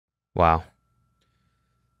Wow.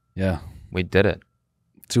 Yeah. We did it.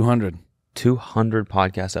 200. 200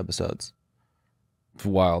 podcast episodes. It's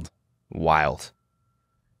wild. Wild.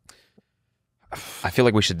 I feel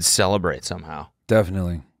like we should celebrate somehow.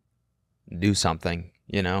 Definitely. Do something,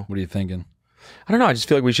 you know? What are you thinking? I don't know. I just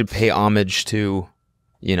feel like we should pay homage to,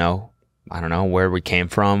 you know, I don't know, where we came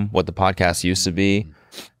from, what the podcast used to be,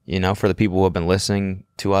 you know, for the people who have been listening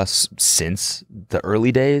to us since the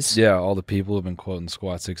early days. Yeah, all the people who have been quoting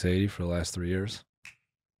Squat 680 for the last 3 years.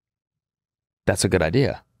 That's a good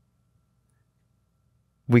idea.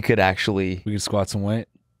 We could actually... We could squat some weight.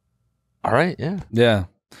 All right, yeah. Yeah.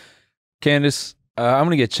 Candace, I'm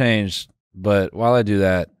going to get changed, but while I do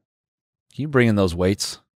that, can you bring in those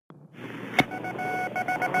weights?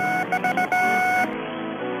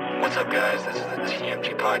 What's up, guys? This is the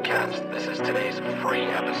TMG Podcast. This is today's free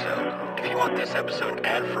episode. If you want this episode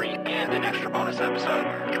ad-free and an extra bonus episode,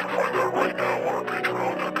 you can find that right now on our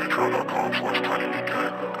Patreon at patreon.com/tinydk.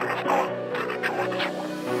 And if not, then enjoy this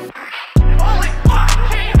one. Holy fuck!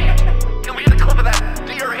 Can we get a clip of that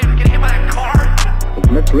deer him getting hit by that car?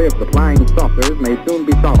 The mystery of the flying saucers may soon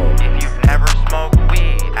be solved. If you've never smoked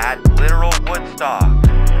weed at literal Woodstock,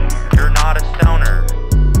 you're not a stoner.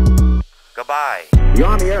 Goodbye. The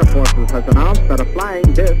Army Air Forces has announced that a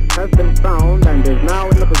flying disc has been found and is now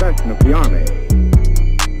in the possession of the Army.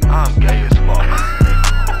 I'm gay as fuck.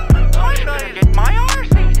 I'm trying to get my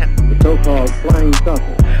arse eaten. The so-called flying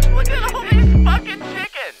saucer. Look at all these fucking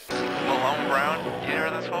chickens. Malone Brown, you hear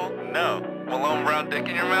this hole? No. Malone Brown dick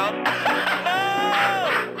in your mouth?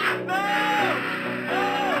 No!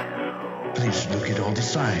 Please look at all the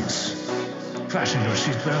signs. Fasten your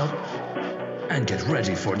seatbelt and get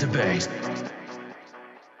ready for debate.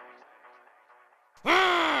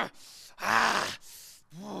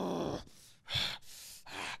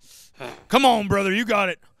 Come on, brother, you got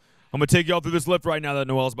it. I'm going to take y'all through this lift right now that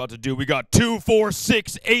Noel's about to do. We got 2, 4,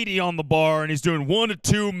 6, 80 on the bar, and he's doing 1 to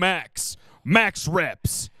 2 max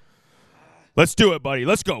reps. Let's do it, buddy.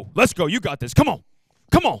 Let's go. Let's go. You got this. Come on.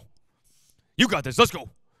 Come on. You got this. Let's go.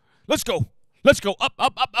 Let's go. Let's go. Up,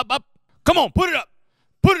 up, up, up, up. Come on. Put it up.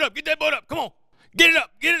 Put it up. Get that butt up. Come on. Get it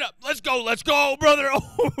up. Get it up. Let's go. Let's go, brother.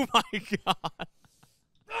 Oh, my God.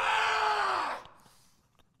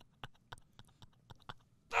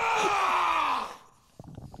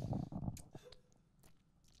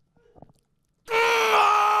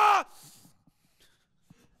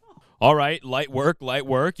 All right, light work.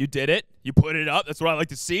 You did it. You put it up. That's what I like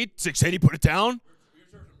to see. 680, put it down.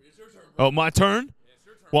 It's your turn, bro. Oh, my turn? Yeah, it's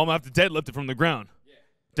your turn. Well, I'm going to have to deadlift it from the ground. Yeah.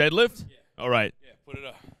 Deadlift? Yeah. All right. Yeah, put it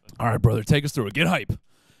up. All right, brother, take us through it. Get hype.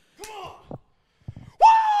 Come on.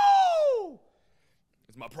 Woo!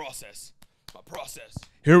 It's my process.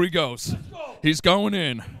 Here he goes. Go. He's going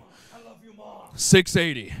in. I love you, Mom.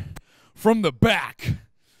 680. From the back.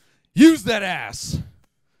 Use that ass.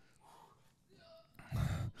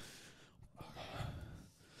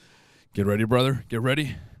 Get ready, brother. Get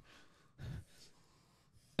ready.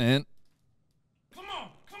 And come on.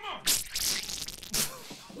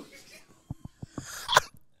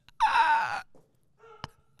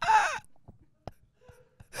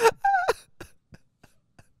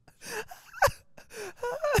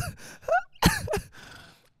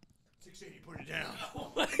 680, put it down.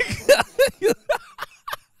 Oh my God.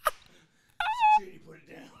 680, put it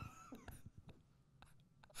down.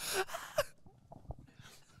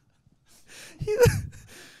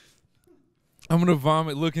 I'm gonna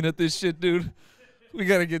vomit looking at this shit, dude. We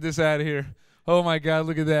gotta get this out of here. Oh my God,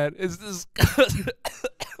 look at that. It's disgusting.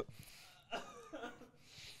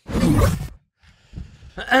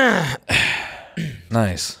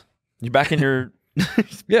 Nice. You back in your...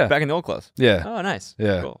 Yeah. Back in the old clothes? Yeah. Oh, nice.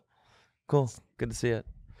 Yeah. Cool. Good to see it.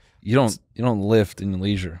 You don't lift in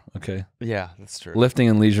leisure, okay? Yeah, that's true. Lifting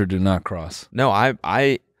and leisure do not cross. No,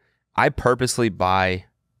 I purposely buy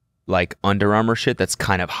like Under Armour shit that's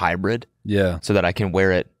kind of hybrid. Yeah. So that I can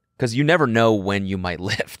wear it. Because you never know when you might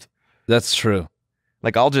lift. That's true.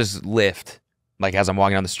 Like I'll just lift. Like as I'm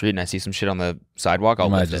walking down the street and I see some shit on the sidewalk,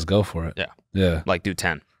 I'll might lift just it. go for it. Yeah. Yeah. Like do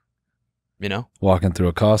 10. You know? Walking through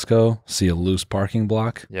a Costco, see a loose parking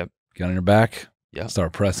block. Yep. Get on your back. Yep.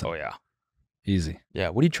 Start pressing. Oh yeah. Easy. Yeah.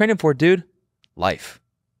 What are you training for, dude? Life.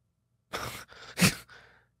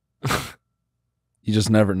 You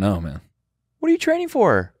just never know, man. What are you training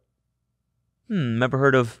for? Ever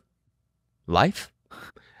heard of life?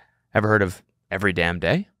 Ever heard of every damn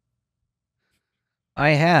day?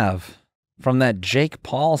 I have. From that Jake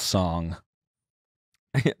Paul song.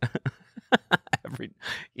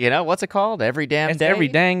 What's it called? Every damn It's day? every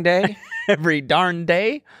dang day. Every darn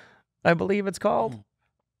day, I believe it's called.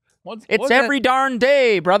 It's every darn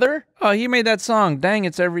day, brother. Oh, he made that song. Dang,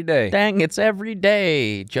 it's every day. Dang, it's every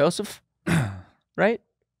day, Joseph. Right?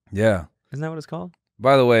 Yeah. Isn't that what it's called?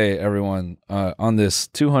 By the way, everyone, on this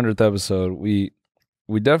 200th episode, we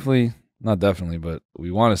definitely, not definitely, but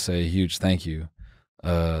we want to say a huge thank you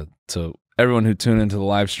to everyone who tuned into the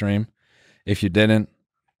live stream. If you didn't,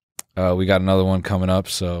 we got another one coming up.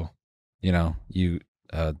 So, you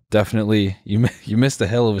definitely, you missed a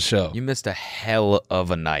hell of a show. You missed a hell of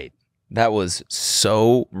a night. That was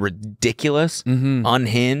so ridiculous,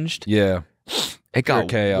 unhinged. Yeah. It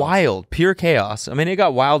got wild, pure chaos. I mean, it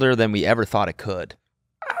got wilder than we ever thought it could.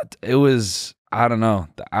 It was, I don't know.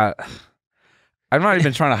 I'm not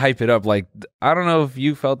even trying to hype it up. Like, I don't know if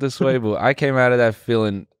you felt this way, but I came out of that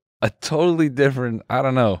feeling a totally different, I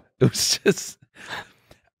don't know. It was just,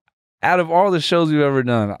 out of all the shows we've ever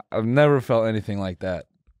done, I've never felt anything like that.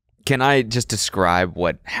 Can I just describe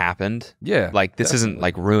what happened? Yeah. Like, this isn't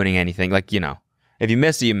like ruining anything. Like, if you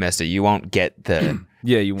missed it, you missed it. You won't get the,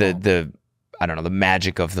 the I don't know, the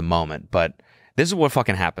magic of the moment. But this is what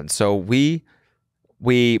fucking happened. So we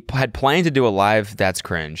had planned to do a live That's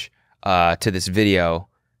Cringe to this video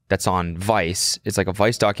that's on Vice. It's like a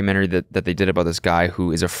Vice documentary that they did about this guy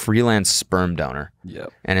who is a freelance sperm donor.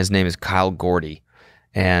 Yep. And his name is Kyle Gordy.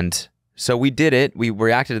 And so we did it. We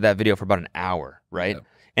reacted to that video for about an hour, right? Yep.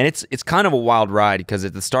 And it's kind of a wild ride because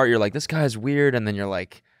at the start you're like, this guy is weird, and then you're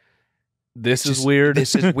like, this is weird.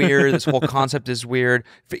 This is weird. This whole concept is weird.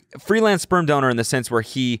 Freelance sperm donor in the sense where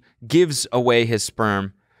he gives away his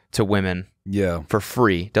sperm to women for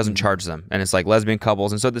free, doesn't charge them. And it's like lesbian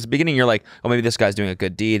couples. And so at the beginning, you're like, oh, maybe this guy's doing a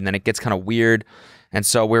good deed. And then it gets kind of weird. And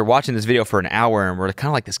so we're watching this video for an hour and we're kind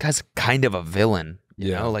of like, this guy's kind of a villain.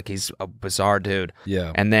 You know, like he's a bizarre dude.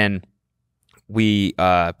 Yeah. And then we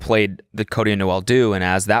played the Cody and Noel Do. And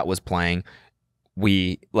as that was playing,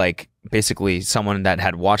 we basically someone that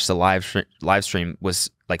had watched the live stream was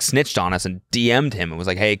like snitched on us and DM'd him and was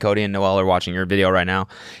like, hey, Cody and Noel are watching your video right now.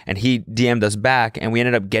 And he DM'd us back and we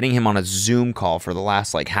ended up getting him on a Zoom call for the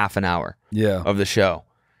last like half an hour of the show.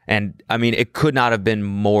 And I mean, it could not have been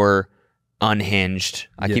more unhinged.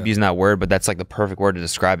 I keep using that word, but that's like the perfect word to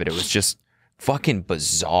describe it. It was just fucking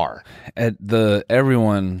bizarre.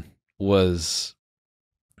 Everyone was,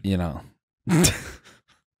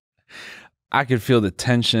 I could feel the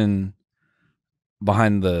tension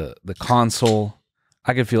behind the console.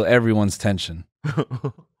 I could feel everyone's tension. Through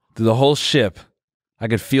the whole ship, I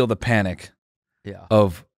could feel the panic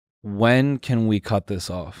of when can we cut this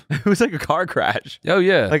off? It was like a car crash. Oh,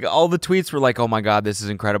 yeah. Like all the tweets were like, oh my God, this is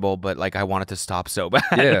incredible, but like I want it to stop so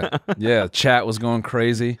bad. Yeah. Chat was going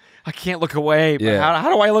crazy. I can't look away. But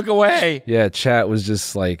how do I look away? Yeah, chat was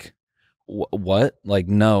just like, what? Like,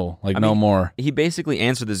 no. Like, no more. He basically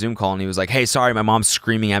answered the Zoom call and he was like, hey, sorry, my mom's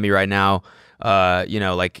screaming at me right now.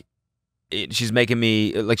 She's making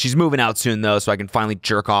me, like, she's moving out soon, though, so I can finally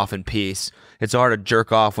jerk off in peace. It's hard to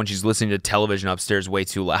jerk off when she's listening to television upstairs way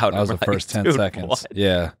too loud. That was the first 10 seconds. What?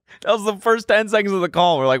 Yeah. That was the first 10 seconds of the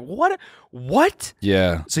call. We're like, what?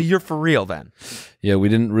 Yeah. So you're for real then? Yeah, we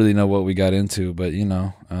didn't really know what we got into, but, he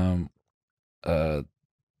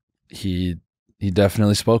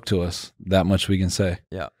definitely spoke to us. That much we can say.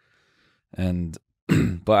 Yeah. And,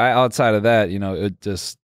 but outside of that, it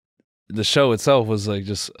just, the show itself was like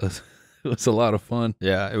it was a lot of fun.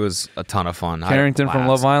 Yeah, it was a ton of fun. Carrington from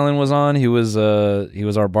Love Island was on. He was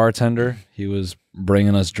our bartender. He was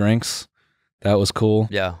bringing us drinks. That was cool.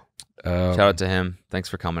 Yeah. Shout out to him. Thanks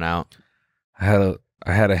for coming out. I had a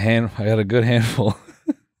good handful.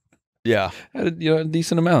 Yeah. I had a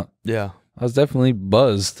decent amount. Yeah. I was definitely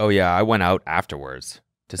buzzed. Oh yeah, I went out afterwards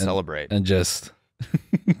to celebrate. And just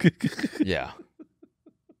yeah.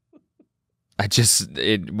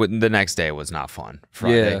 The next day was not fun.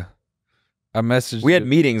 Friday. Yeah. I messaged. We had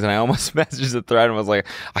meetings, and I almost messaged the thread and was like,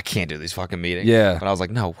 "I can't do these fucking meetings." Yeah, but I was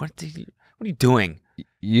like, "No, what are you doing?"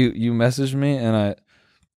 You messaged me, and I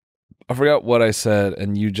forgot what I said,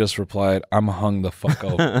 and you just replied, "I'm hung the fuck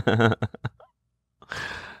up."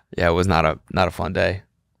 Yeah, it was not a fun day,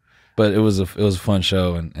 but it was a fun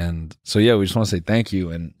show, and so yeah, we just want to say thank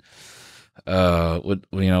you, and we're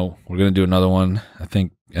gonna do another one. I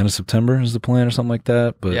think end of September is the plan or something like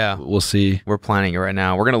that. But yeah, we'll see. We're planning it right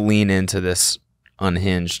now. We're gonna lean into this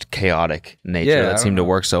unhinged, chaotic nature that seemed to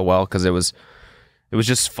work so well because it was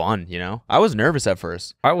just fun. I was nervous at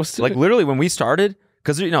first. I was too. Like literally when we started,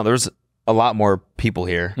 because there was a lot more people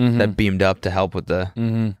here that beamed up to help with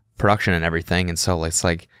the production and everything, and so it's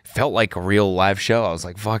like felt like a real live show. I was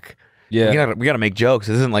like, fuck. Yeah, we gotta make jokes.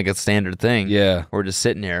 This isn't like a standard thing. Yeah, we're just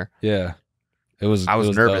sitting here. Yeah. I was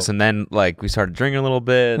nervous, dope. and then like we started drinking a little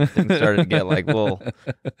bit. Things started to get like, well,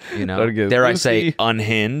 you know, dare I say,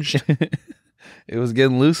 unhinged. It was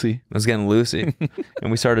getting loosey. It was getting loosey,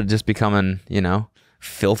 and we started just becoming, you know,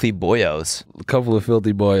 filthy boyos. A couple of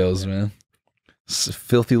filthy boyos, man.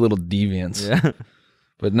 Filthy little deviants. Yeah,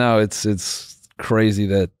 But no, it's crazy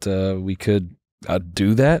that we could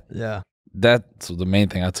do that. yeah, That's the main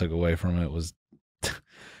thing I took away from it was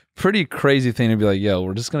pretty crazy thing to be like, yo,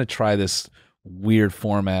 we're just gonna try this weird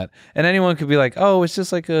format, and anyone could be like, oh, it's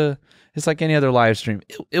just like it's like any other live stream.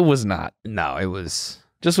 It was not. no, it was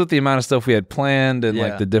Just with the amount of stuff we had planned and Yeah.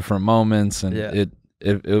 like the different moments, and Yeah.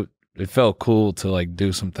 it felt cool to like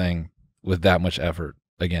do something with that much effort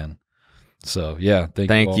again. So yeah,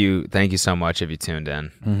 thank you so much if you tuned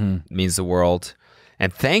in. Mm-hmm. It means the world,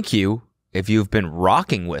 and thank you if you've been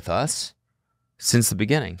rocking with us since the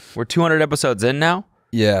beginning. We're 200 episodes in now.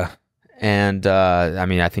 Yeah, And I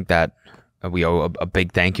mean, I think that we owe a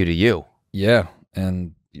big thank you to you. yeah,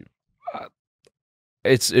 and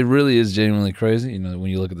it really is genuinely crazy. You know, when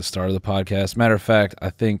you look at the start of the podcast. Matter of fact, I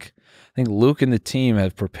think Luke and the team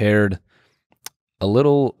have prepared a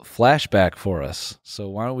little flashback for us. So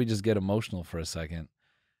why don't we just get emotional for a second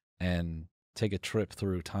and take a trip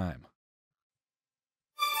through time?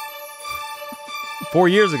 4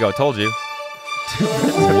 years ago, told you.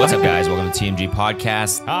 What's up, guys? Welcome to TMG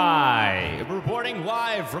Podcast. Hi, reporting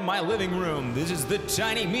live from my living room. This is the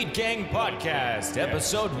Tiny Meat Gang Podcast,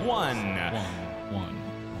 episode 1. And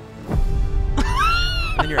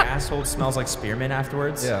then your asshole smells like spearmint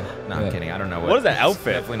afterwards? Yeah. No, Yeah. I'm kidding. I don't know What is that it's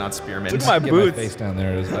outfit? Definitely not spearmint. Look at my Get boots. my face down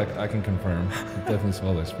there. I can confirm. It definitely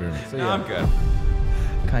smells like spearmint. So No, yeah. I'm good.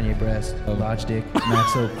 Kanye breast, Lodge Dick,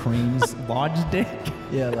 Maxo creams, Lodge Dick.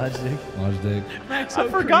 Yeah, Lodge Dick. Lodge Dick. I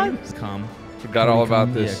forgot. Cum. Forgot all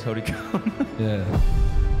about this. Yeah, Cody cum. Yeah.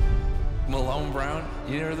 Malone Brown,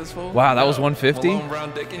 you hear this fool? Wow, that was 150? Malone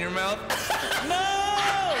Brown dick in your mouth?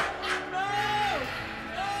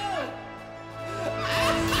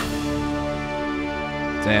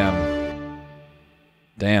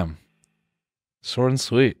 Damn. Short and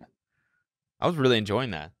sweet. I was really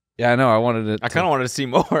enjoying that. Yeah, I know. I wanted it. I kind of wanted to see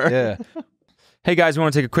more. Yeah. Hey guys, we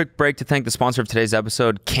want to take a quick break to thank the sponsor of today's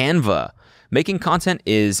episode, Canva. Making content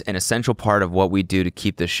is an essential part of what we do to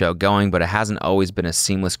keep this show going, but it hasn't always been a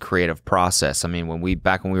seamless creative process. I mean,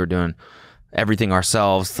 back when we were doing everything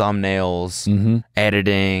ourselves, thumbnails,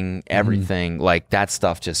 editing, everything, like that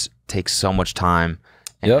stuff just takes so much time,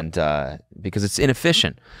 and because it's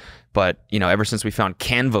inefficient. But you know, ever since we found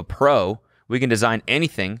Canva Pro, we can design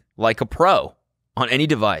anything like a pro on any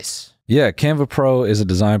device. Yeah, Canva Pro is a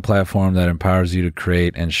design platform that empowers you to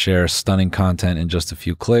create and share stunning content in just a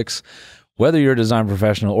few clicks. Whether you're a design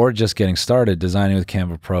professional or just getting started, designing with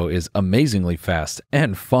Canva Pro is amazingly fast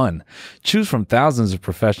and fun. Choose from thousands of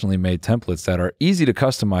professionally made templates that are easy to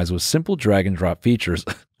customize with simple drag and drop features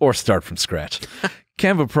or start from scratch.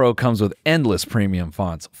 Canva Pro comes with endless premium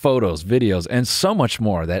fonts, photos, videos, and so much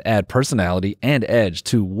more that add personality and edge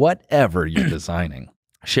to whatever you're designing.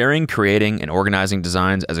 Sharing, creating, and organizing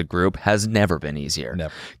designs as a group has never been easier.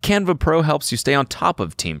 Never. Canva Pro helps you stay on top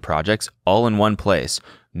of team projects all in one place.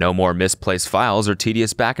 No more misplaced files or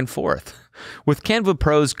tedious back and forth. With Canva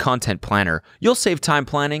Pro's Content Planner, you'll save time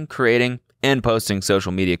planning, creating, and posting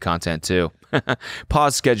social media content too.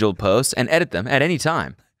 Pause scheduled posts and edit them at any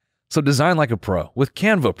time. So design like a pro with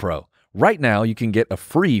Canva Pro. Right now, you can get a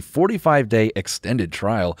free 45-day extended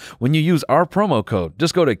trial when you use our promo code.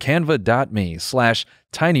 Just go to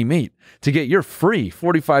canva.me/tinymeat to get your free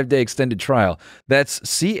 45-day extended trial. That's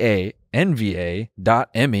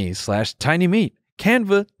canva.me/tinymeat.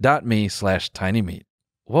 Canva.me/tinymeat.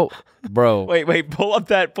 Whoa, bro. Wait, pull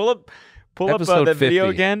up Episode that video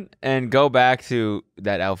 50. again and go back to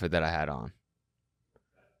that outfit that I had on.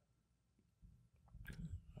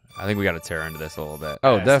 I think we got to tear into this a little bit.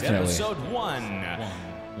 Oh, definitely. Episode 1.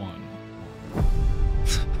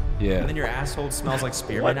 Yeah. And then your asshole smells like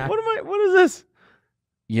spearmint. What is this?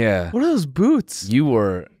 Yeah. What are those boots? You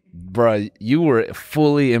were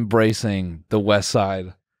fully embracing the West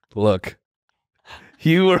Side look.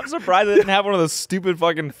 You were I'm surprised I didn't have one of those stupid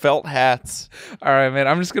fucking felt hats. all right, man.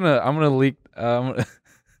 I'm gonna leak. I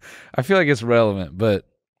feel like it's relevant, but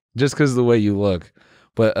just because of the way you look.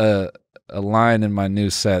 But a line in my new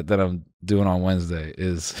set that I'm doing on Wednesday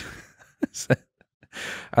is,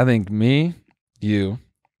 I think me, you,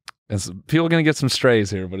 and people are gonna get some strays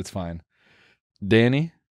here, but it's fine.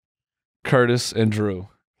 Danny, Curtis, and Drew.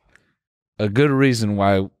 A good reason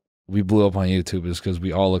why we blew up on YouTube is because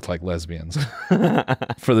we all look like lesbians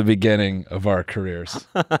for the beginning of our careers.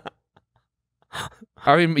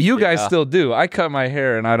 I mean, you guys still do. I cut my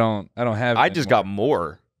hair and I don't have. I just got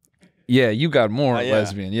more. Yeah, you got more Yeah.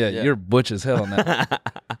 lesbian. Yeah, Yeah. you're butch as hell now.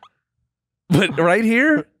 But right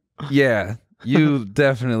here, yeah, you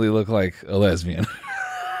definitely look like a lesbian.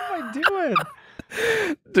 What am I doing?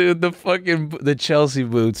 Dude, the Chelsea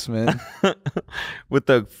boots, man. With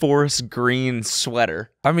the forest green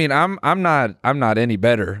sweater. I mean, I'm not any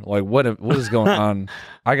better. Like what is going on?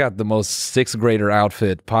 I got the most sixth grader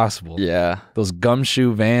outfit possible. Yeah. Those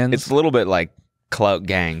gumshoe Vans. It's a little bit like Clout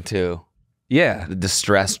Gang too. Yeah. The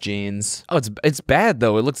distressed jeans. Oh, it's bad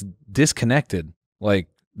though. It looks disconnected. Like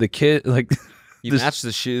the kid, like You matched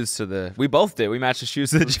the shoes to the. We both did. We matched the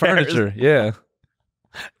shoes to the chairs. furniture. Yeah.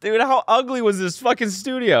 Dude, how ugly was this fucking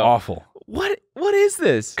studio? Awful. What is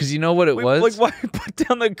this? Because you know what it was? Like, why we put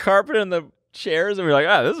down the carpet and the chairs and we're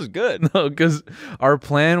like, this is good. No, because our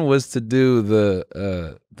plan was to do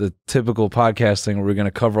the typical podcast thing where we're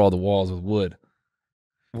gonna cover all the walls with wood.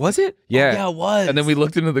 Was it? Yeah. Oh, yeah, it was. And then we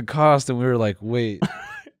looked into the cost and we were like, wait,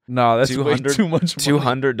 no, that's way too much money.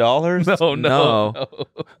 $200? No.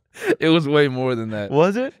 It was way more than that.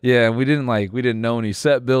 Was it? Yeah, and we didn't know any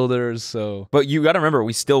set builders, so. But you got to remember,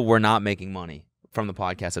 we still were not making money from the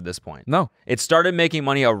podcast at this point. No. It started making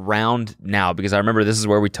money around now because I remember this is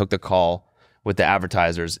where we took the call with the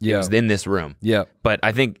advertisers. Yeah. It was in this room. Yeah. But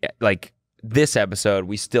I think like this episode,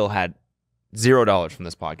 we still had $0 from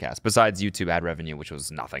this podcast besides YouTube ad revenue, which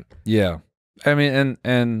was nothing. Yeah. I mean,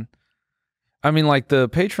 and I mean, like the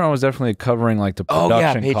Patreon was definitely covering like the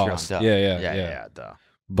production Patreon costs. stuff. Yeah. Duh.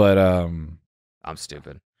 But I'm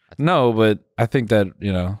stupid. no, but I think that,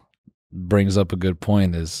 brings up a good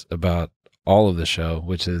point is about all of the show,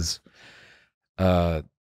 which is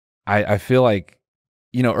I feel like,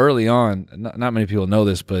 early on, not many people know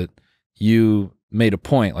this, but you made a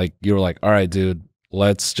point, like you were like, all right, dude,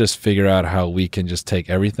 let's just figure out how we can just take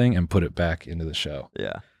everything and put it back into the show.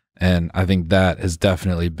 Yeah. And I think that has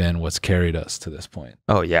definitely been what's carried us to this point.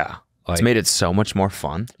 Oh yeah. Like, it's made it so much more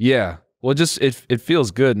fun. Yeah. Well, just it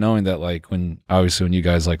feels good knowing that like when you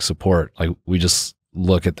guys like support, like we just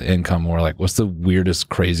look at the income and we're like, what's the weirdest,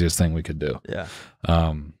 craziest thing we could do? Yeah.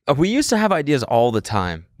 We used to have ideas all the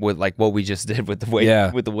time with like what we just did with the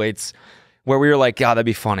weight, with the weights, where we were like, God, that'd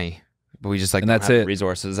be funny. But we just like, and don't that's have it. The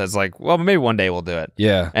resources. That's like, well, maybe one day we'll do it.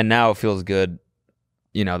 Yeah. And now it feels good,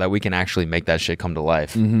 that we can actually make that shit come to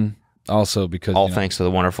life. Mm-hmm. Also because all thanks to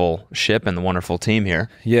the wonderful ship and the wonderful team here.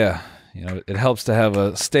 Yeah. It helps to have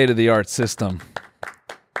a state-of-the-art system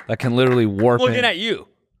that can literally warp Looking at you.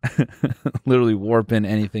 literally warp in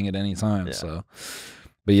anything at any time. Yeah. So,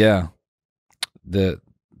 but yeah, the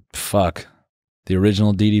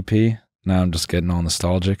original DDP. Now I'm just getting all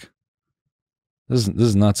nostalgic. This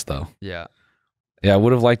is nuts though. Yeah. Yeah, I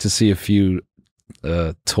would have liked to see a few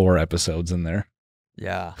tour episodes in there.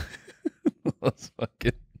 Yeah.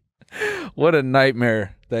 What a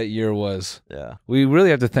nightmare that year was. Yeah. We really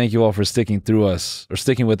have to thank you all for sticking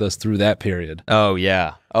with us through that period. Oh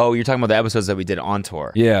yeah. Oh, you're talking about the episodes that we did on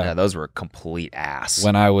tour. Yeah. Those were complete ass.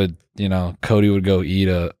 When I would, Cody would go eat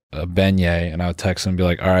a beignet and I would text him and be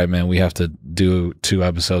like, all right, man, we have to do 2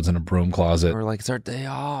 episodes in a broom closet. We're like, it's our day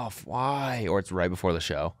off. Why? Or it's right before the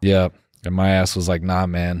show. Yeah. And my ass was like, nah,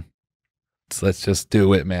 man. Let's just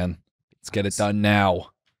do it, man. Let's get it done now.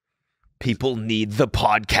 People need the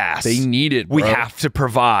podcast. They need it, bro. We have to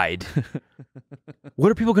provide.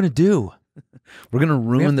 What are people going to do? We're going to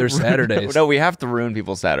ruin their Saturdays. No, we have to ruin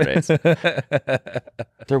people's Saturdays.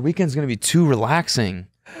 Their weekend's going to be too relaxing.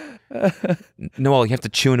 Noel, you have to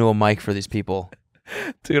chew into a mic for these people.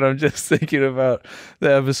 Dude, I'm just thinking about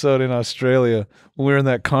the episode in Australia when we were in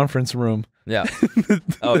that conference room. Yeah.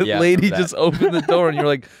 The lady just opened the door and you're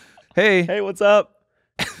like, hey. Hey, what's up?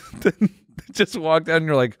 Just walked out and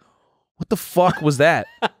you're like, what the fuck was that?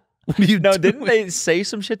 What are you doing? Didn't they say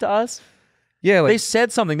some shit to us? Yeah, they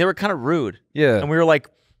said something. They were kind of rude. Yeah. And we were like,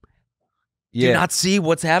 do you not see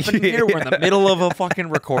what's happening here? We're in the middle of a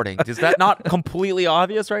fucking recording. Is that not completely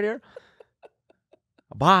obvious right here?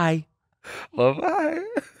 Bye. Bye-bye.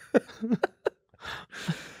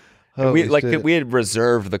 We had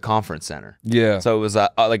reserved the conference center. Yeah. So it was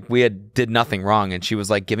like we did nothing wrong, and she was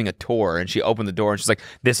like giving a tour, and she opened the door, and she's like,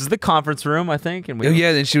 "This is the conference room, I think." And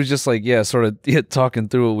and she was just like, sort of talking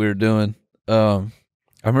through what we were doing. I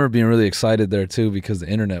remember being really excited there too because the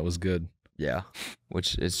internet was good. Yeah,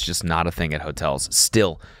 which is just not a thing at hotels.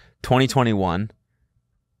 Still, 2021,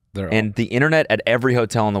 and the internet at every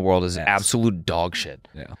hotel in the world is absolute dog shit.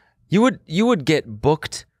 Yeah, you would get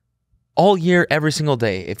booked all year, every single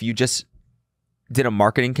day, if you just did a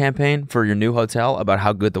marketing campaign for your new hotel about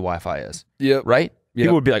how good the Wi-Fi is. Yeah. Right? Yep.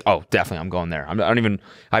 People would be like, oh, definitely, I'm going there.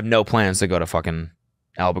 I have no plans to go to fucking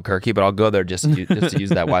Albuquerque, but I'll go there just to use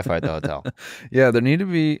that Wi-Fi at the hotel. Yeah, there need to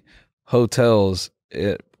be hotels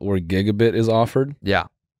where gigabit is offered. Yeah.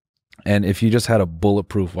 And if you just had a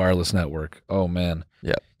bulletproof wireless network, oh man,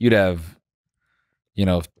 you'd have, you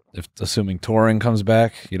know, if assuming touring comes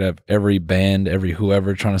back, you'd have every band, every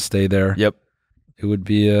whoever trying to stay there. Yep. It would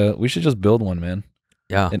be, we should just build one, man.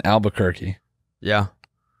 Yeah. In Albuquerque. Yeah.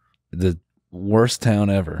 The worst town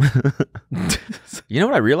ever. You know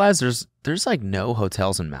what I realized? There's like no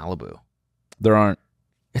hotels in Malibu. There aren't.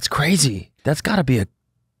 It's crazy. That's got to be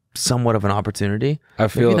somewhat of an opportunity. I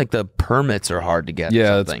feel maybe like the permits are hard to get.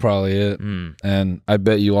 Yeah, that's probably it. Mm. And I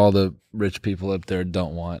bet you all the rich people up there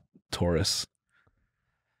don't want tourists.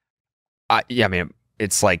 Yeah, I mean,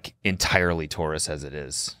 it's like entirely tourist as it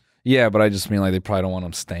is. Yeah, but I just mean like they probably don't want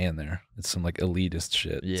them staying there. It's some like elitist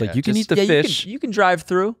shit. Yeah, it's like you can eat the fish. You can drive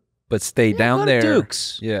through, but stay down go there. To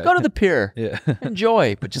Duke's. Yeah, go to the pier. Yeah,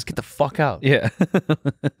 enjoy, but just get the fuck out. Yeah.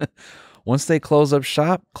 Once they close up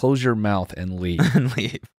shop, close your mouth and leave. And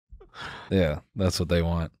leave. Yeah, that's what they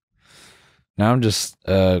want. Now I'm just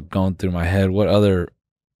going through my head. What other?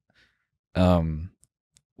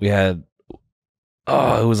 We had.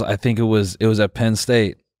 Oh, I think it was at Penn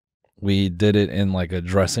State. We did it in like a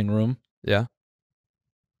dressing room. Yeah.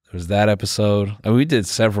 There was that episode. And we did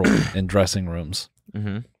several in dressing rooms.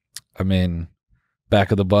 Mm-hmm. I mean, back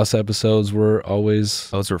of the bus episodes were always.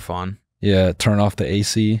 Those were fun. Yeah. Turn off the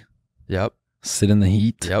AC. Yep. Sit in the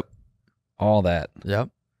heat. Yep. All that. Yep.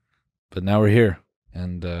 But now we're here,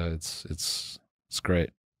 and it's great.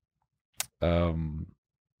 Yeah,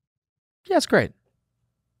 it's great.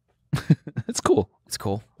 It's cool. It's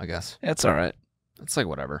cool, I guess. Yeah, it's all right. It's like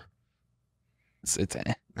whatever. It's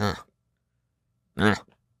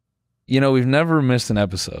You know, we've never missed an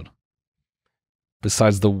episode.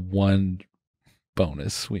 Besides the one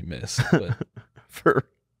bonus we missed. But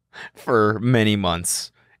for many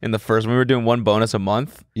months. In the first, we were doing one bonus a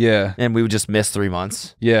month. Yeah. And we would just miss 3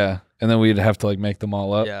 months. Yeah. And then we'd have to like make them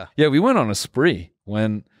all up. Yeah. Yeah, we went on a spree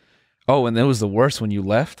and it was the worst when you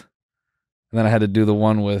left. And then I had to do the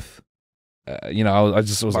one with, you know, I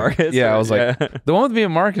just was Marcus. Like, I was like, the one with me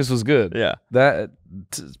and Marcus was good. Yeah. That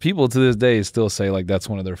people to this day still say like that's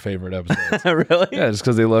one of their favorite episodes. Really? Yeah, just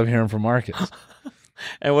because they love hearing from Marcus.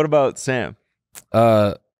 And what about Sam?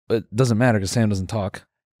 It doesn't matter because Sam doesn't talk.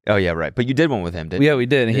 Oh yeah, right. But you did one with him, didn't you? Yeah, we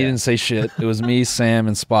did, and he didn't say shit. It was me, Sam,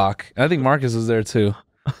 and Spock. And I think Marcus was there too.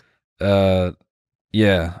 Yeah,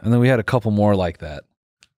 and then we had a couple more like that.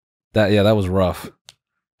 That was rough.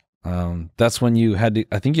 That's when you had to.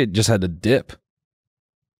 I think you just had to dip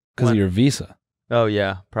because of your visa. Oh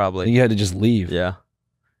yeah, probably. You had to just leave. Yeah,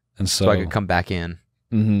 and so I could come back in.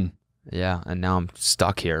 Mm-hmm. Yeah, and now I'm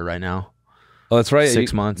stuck here right now. Oh, that's right.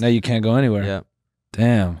 6 months. Now you can't go anywhere. Yeah.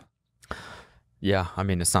 Damn. Yeah, I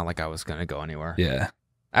mean, it's not like I was gonna go anywhere. Yeah.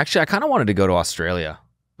 Actually, I kind of wanted to go to Australia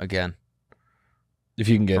again. If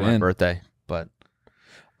you can get for my in. birthday, but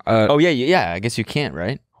oh yeah. I guess you can't,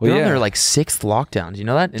 right? Well, They're yeah. on their like 6th lockdown. Do you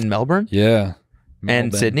know that in Melbourne? Yeah.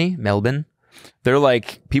 And Sydney, Melbourne. They're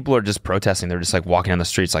like people are just protesting. They're just like walking down the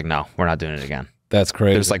streets, like, no, we're not doing it again. That's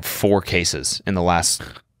crazy. There's like 4 cases in the last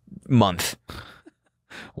month.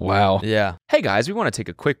 Wow. Yeah. Hey guys, we want to take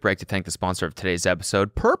a quick break to thank the sponsor of today's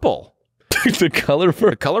episode, Purple. The color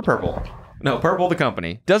purple. No, Purple the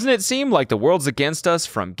company. Doesn't it seem like the world's against us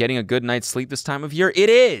from getting a good night's sleep this time of year? It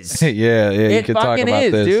is. Yeah. You It could talk fucking about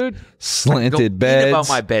is, this. dude. Slanted Go beds. eat about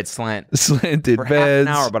my bed slant. Slanted for beds.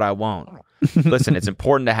 half an hour, but I won't. Listen, it's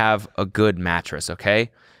important to have a good mattress, okay?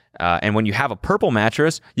 And when you have a Purple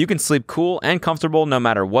mattress, you can sleep cool and comfortable no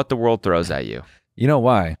matter what the world throws at you. You know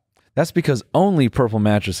why? That's because only Purple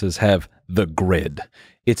mattresses have the grid.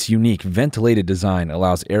 Its unique ventilated design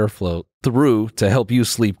allows airflow through to help you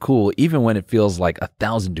sleep cool even when it feels like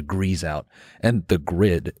 1,000 degrees out. And the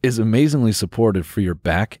grid is amazingly supportive for your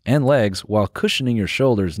back and legs while cushioning your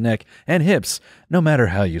shoulders, neck, and hips no matter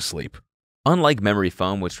how you sleep. Unlike memory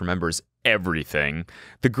foam, which remembers everything,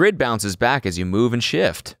 the grid bounces back as you move and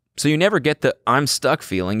shift. So you never get the I'm stuck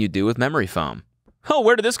feeling you do with memory foam. Oh,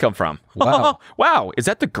 where did this come from? Wow. Wow, is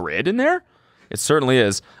that the grid in there? It certainly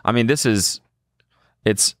is. I mean, it's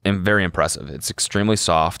very impressive. It's extremely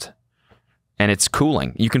soft, and it's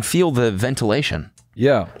cooling. You can feel the ventilation.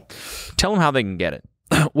 Yeah. Tell them how they can get it.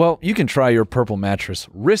 Well, you can try your Purple mattress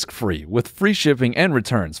risk-free with free shipping and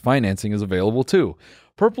returns. Financing is available too.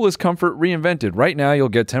 Purple is comfort reinvented. Right now, you'll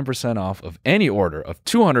get 10% off of any order of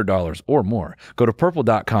 $200 or more. Go to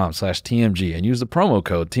purple.com/TMG and use the promo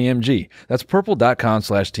code TMG. That's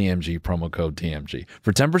purple.com/TMG, promo code TMG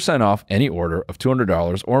for 10% off any order of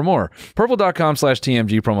 $200 or more.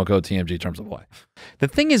 Purple.com/TMG, promo code TMG, terms apply. The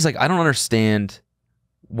thing is, like, I don't understand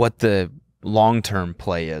what the long-term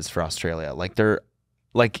play is for Australia. Like,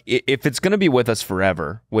 like if it's going to be with us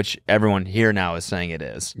forever, which everyone here now is saying it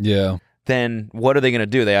is, Yeah. then what are they going to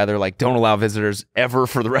do? They either like don't allow visitors ever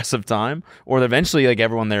for the rest of time, or eventually like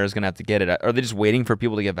everyone there is going to have to get it. Are they just waiting for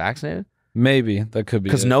people to get vaccinated? Maybe that could be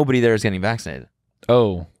Because it. nobody there is getting vaccinated.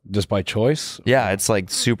 Oh, just by choice? Yeah, it's like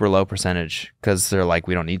super low percentage because they're like,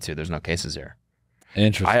 we don't need to. There's no cases here.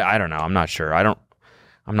 Interesting. I don't know. I'm not sure.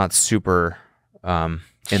 I'm not super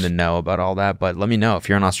in the know about all that, but let me know if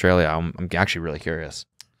you're in Australia. I'm actually really curious.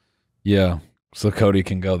 Yeah. So Cody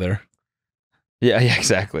can go there. Yeah,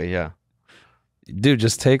 exactly. Yeah. Dude,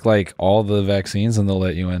 just take like all the vaccines and they'll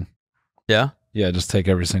let you in. Yeah? Yeah, just take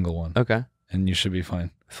every single one. Okay. And you should be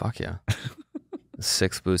fine. Fuck yeah.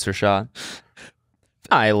 6th booster shot.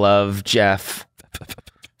 I love Jeffrey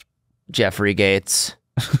Gates.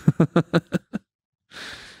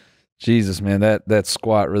 Jesus, man, that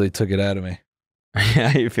squat really took it out of me.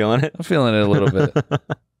 Yeah, you feeling it? I'm feeling it a little bit.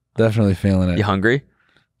 Definitely feeling it. You hungry?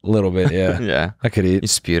 A little bit, yeah. Yeah. I could eat. You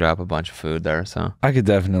spewed up a bunch of food there, so. I could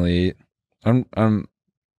definitely eat. I'm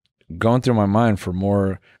going through my mind for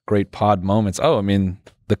more great pod moments. Oh, I mean,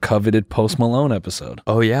 the coveted Post Malone episode.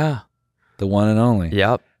 Oh, yeah. The one and only.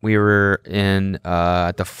 Yep. We were in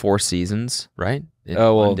at the Four Seasons, right? In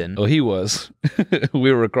London. Oh, he was.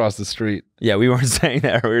 We were across the street. Yeah, we weren't staying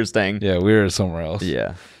there. We were staying. Yeah, we were somewhere else.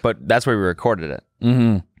 Yeah. But that's where we recorded it.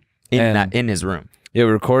 Mm-hmm. In his room. Yeah,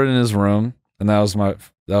 we recorded in his room, and that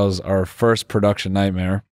was our first production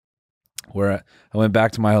nightmare, where I went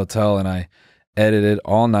back to my hotel and I edited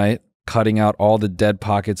all night, cutting out all the dead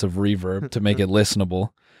pockets of reverb to make it listenable.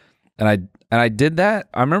 And I did that.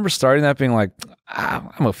 I remember starting that being like,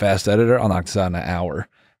 I'm a fast editor. I'll knock this out in an hour.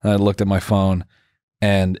 And I looked at my phone,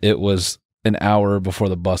 and it was an hour before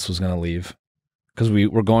the bus was going to leave because we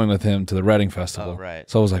were going with him to the Reading Festival. Oh, right.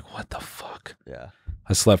 So I was like, what the fuck? Yeah.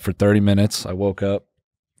 I slept for 30 minutes. I woke up,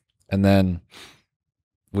 and then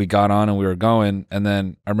we got on and we were going. And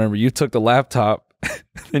then I remember you took the laptop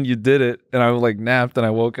and you did it. And I like napped and I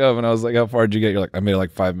woke up and I was like, how far did you get? You're like, I made it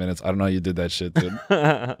like 5 minutes. I don't know how you did that shit, dude.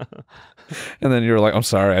 And then you were like, I'm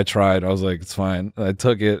sorry, I tried. I was like, it's fine. And I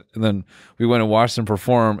took it. And then we went and watched him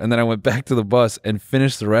perform. And then I went back to the bus and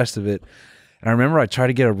finished the rest of it. And I remember I tried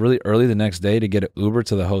to get up really early the next day to get an Uber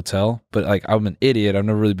to the hotel. But like, I'm an idiot. I've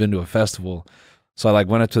never really been to a festival. So I like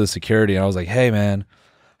went up to the security and I was like, hey man,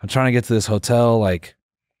 I'm trying to get to this hotel. Like,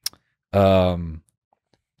 do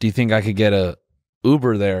you think I could get a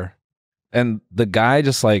Uber there? And the guy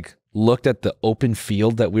just like looked at the open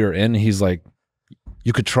field that we were in. And he's like,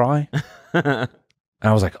 you could try. And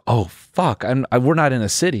I was like, oh fuck, we're not in a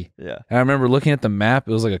city. Yeah. And I remember looking at the map.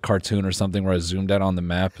 It was like a cartoon or something where I zoomed out on the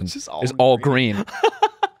map and it's all green.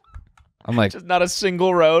 I'm like, just not a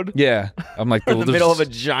single road. yeah. I'm like, In the middle of a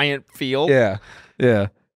giant field. yeah, yeah.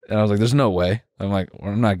 And I was like, there's no way. I'm like,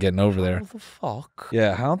 well, I'm not getting over there. How the fuck?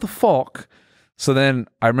 Yeah, how the fuck? So then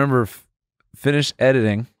I remember finished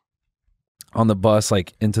editing on the bus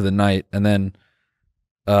like into the night, and then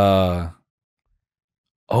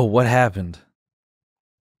what happened?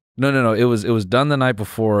 No. It was done the night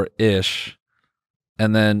before ish,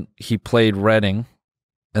 and then he played Reading,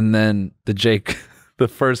 and then the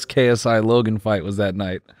first KSI Logan fight was that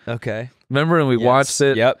night. Okay. Remember, and we watched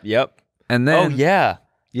it. Yep. And then yeah.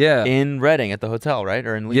 In Reading at the hotel, right?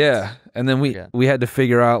 Or in Leeds? Yeah. And then we had to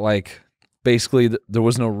figure out like basically there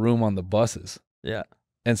was no room on the buses. Yeah.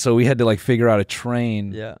 And so we had to like figure out a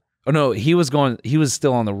train. Yeah. Oh no, he was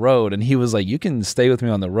still on the road, and he was like, you can stay with me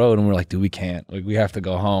on the road. And we're like, dude, we can't. Like, we have to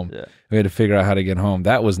go home. Yeah. We had to figure out how to get home.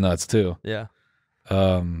 That was nuts too. Yeah.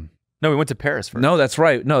 No, we went to Paris first. No, that's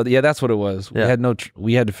right. No, yeah, that's what it was. Yeah.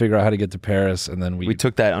 We had to figure out how to get to Paris, and then we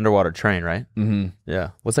took that underwater train, right? Mm-hmm.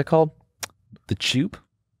 Yeah. What's that called? The Tube?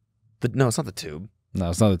 No, it's not the Tube. No,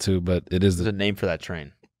 it's not the Tube, but it is There's a name for that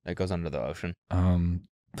train that goes under the ocean.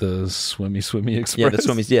 The Swimmy Express. Yeah, the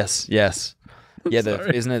Swimmies. Yes. Yeah,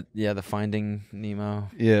 sorry. Isn't it? Yeah, the Finding Nemo.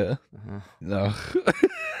 Yeah. Uh-huh. No.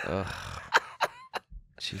 Ugh.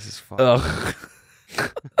 Jesus fuck. Ugh.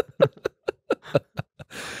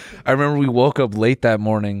 I remember we woke up late that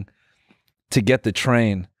morning to get the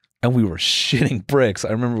train, and we were shitting bricks. I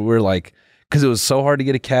remember we were like, because it was so hard to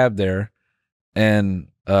get a cab there, and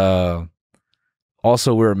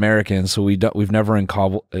also we're Americans, so we've never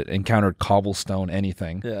encountered cobblestone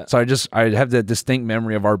anything. Yeah. So I have that distinct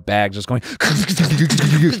memory of our bag just going. Shit,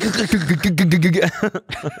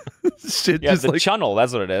 Yeah, just the like, channel.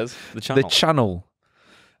 That's what it is. The channel. the channel.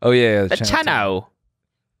 Oh yeah, The channel.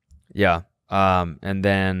 Yeah. And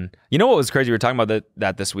then you know what was crazy? We were talking about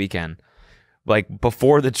that this weekend. Like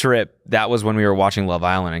before the trip, that was when we were watching Love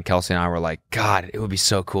Island, and Kelsey and I were like, God, it would be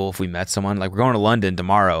so cool if we met someone. Like, we're going to London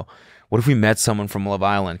tomorrow. what if we met someone from Love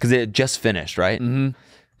Island? Because it had just finished, right? Mm-hmm.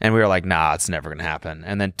 And we were like, nah, it's never going to happen.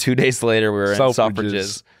 And then 2 days later, we were in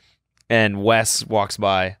Suffrages, and Wes walks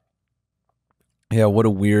by. Yeah, what a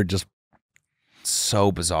weird, just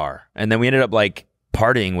so bizarre. And then we ended up like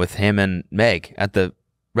partying with him and Meg at the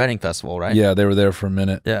Reading Festival, right? Yeah, they were there for a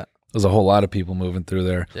minute. Yeah. There's a whole lot of people moving through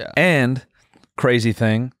there. Yeah. And crazy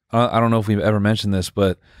thing, I don't know if we've ever mentioned this,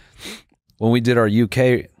 but when we did our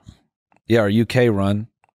UK run,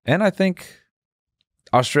 and I think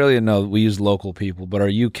Australia, no, we used local people, but our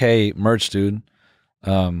UK merch dude,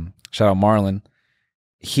 shout out Marlon,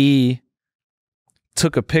 he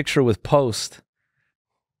took a picture with Post,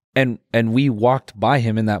 and we walked by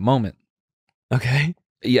him in that moment. Okay.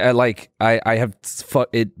 Yeah, like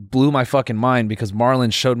it blew my fucking mind because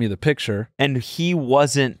Marlon showed me the picture. And he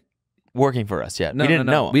wasn't working for us yet. No, we didn't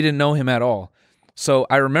know him. We didn't know him at all. So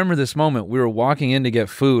I remember this moment. We were walking in to get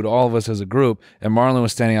food, all of us as a group, and Marlon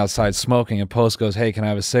was standing outside smoking, and Post goes, hey, can I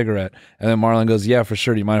have a cigarette? And then Marlon goes, yeah, for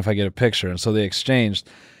sure. Do you mind if I get a picture? And so they exchanged.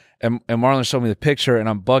 And Marlon showed me the picture, and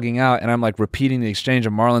I'm bugging out, and I'm like repeating the exchange,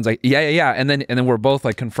 and Marlon's like, yeah. And then we're both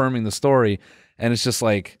like confirming the story. And it's just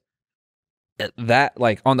like that,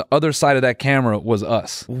 like on the other side of that camera was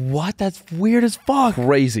us. What? That's weird as fuck.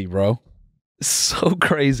 Crazy, bro. So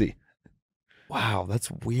crazy. Wow,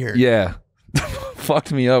 that's weird. Yeah.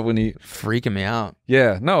 Fucked me up when he freaking me out.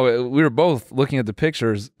 Yeah, no, we were both looking at the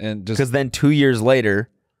pictures and just because then 2 years later,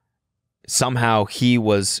 somehow he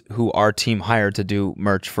was who our team hired to do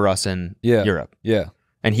merch for us in Europe. Yeah,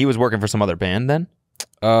 and he was working for some other band then.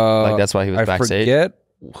 Like that's why he was backstage. I forget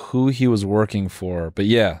who he was working for, but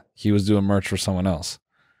yeah, he was doing merch for someone else.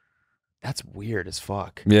 That's weird as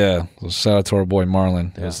fuck. Yeah, so shout out to our boy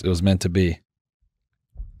Marlon. Yeah. It was meant to be.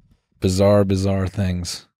 Bizarre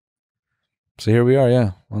things. So here we are,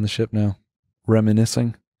 yeah, on the ship now,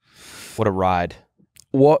 reminiscing. What a ride.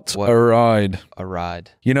 What a ride. A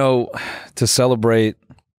ride. You know, to celebrate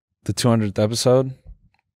the 200th episode,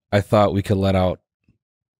 I thought we could let out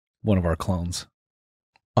one of our clones.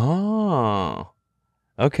 Oh,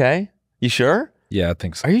 okay. You sure? Yeah, I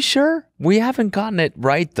think so. Are you sure? We haven't gotten it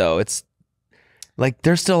right, though. It's like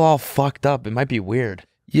they're still all fucked up. It might be weird.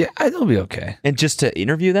 Yeah, it'll be okay. And just to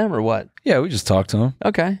interview them or what? Yeah, we just talked to them.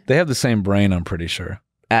 Okay. They have the same brain, I'm pretty sure.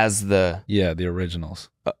 As the... Yeah, the originals.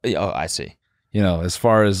 Oh, I see. You know, as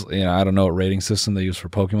far as, you know, I don't know what rating system they use for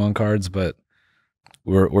Pokemon cards, but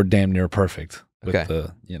we're damn near perfect with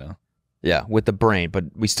the, you know. Yeah, with the brain, but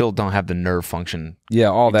we still don't have the nerve function.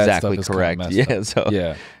 Yeah, all that exactly stuff is correct. Kind of Yeah, so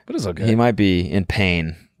yeah, but it's okay. He might be in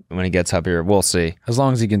pain when he gets up here. We'll see. As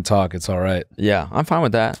long as he can talk, it's all right. Yeah, I'm fine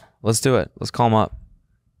with that. Let's do it. Let's call him up.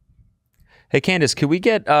 Hey, Candace, could we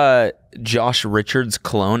get Josh Richards'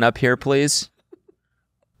 clone up here, please?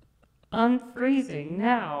 I'm freezing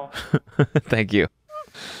now. Thank you.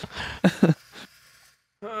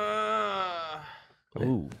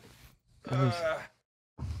 Ooh.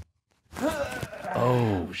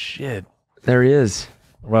 Oh, shit. There he is.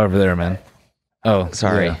 Right over there, man. Oh,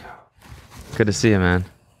 sorry. Yeah. Good to see you, man.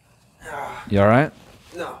 You all right?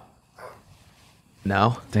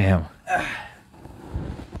 No? Damn.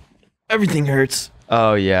 Everything hurts.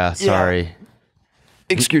 Oh, yeah. Sorry. Yeah.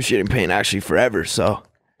 Excruciating pain, actually, forever, so.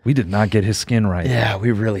 We did not get his skin right. Yeah,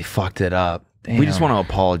 we really fucked it up. Damn. We just want to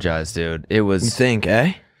apologize, dude. It was... You think,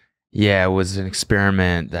 eh? Yeah, it was an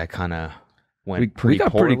experiment that kind of went we pretty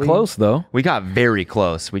got poorly. pretty close, though. We got very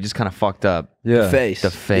close. We just kind of fucked up. Yeah.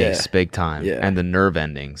 The face. Big time. Yeah. And the nerve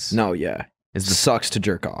endings. No, yeah. It sucks to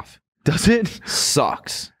jerk off. Does it?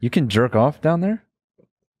 Sucks. You can jerk off down there?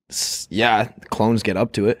 Yeah, clones get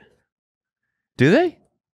up to it. Do they?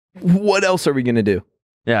 What else are we going to do?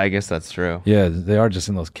 Yeah, I guess that's true. Yeah, they are just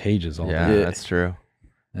in those cages all Yeah, day. that's true.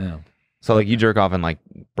 Yeah. So, like, you jerk off and, like,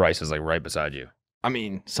 Bryce is, like, right beside you. I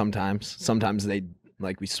mean, sometimes. Sometimes they,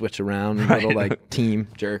 like, we switch around a little, like, team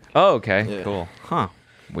jerk. Oh, okay. Yeah. Cool. Huh.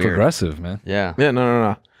 Weird. Progressive, man. Yeah. Yeah,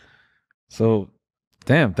 no. So,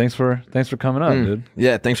 damn, thanks for coming up, dude.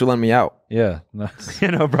 Yeah, thanks for letting me out. Yeah. No.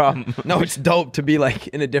 Yeah, no problem. No, it's dope to be, like,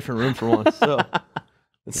 in a different room for once, so.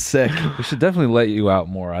 It's sick. We should definitely let you out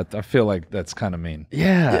more. I feel like that's kind of mean.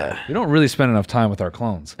 Yeah. We don't really spend enough time with our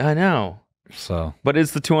clones. I know. So. But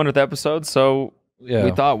it's the 200th episode, so yeah.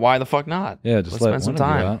 we thought, why the fuck not? Yeah, just let's let spend some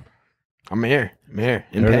one of you time. out. I'm here, in There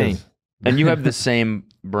it pain. is. And you have the same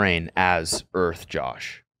brain as Earth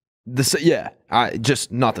Josh.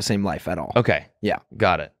 Just not the same life at all. Okay. Yeah.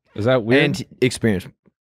 Got it. Is that weird? And experience,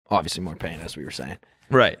 obviously, more pain, as we were saying.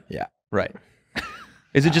 Right. Yeah. Right.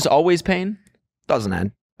 Is it just always pain? Doesn't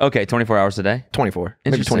end. Okay, 24 hours a day? 24.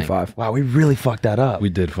 Maybe Interesting. 25. Wow, we really fucked that up. We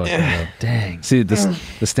did fuck that up. Dang. See, the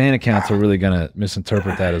Stan accounts are really going to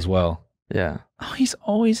misinterpret that as well. Yeah. Oh, he's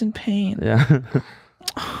always in pain. Yeah.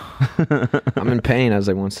 I'm in pain, as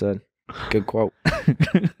I once said. Good quote.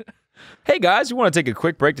 Hey guys, we want to take a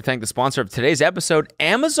quick break to thank the sponsor of today's episode,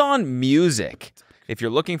 Amazon Music. If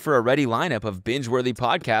you're looking for a ready lineup of binge-worthy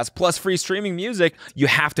podcasts plus free streaming music, you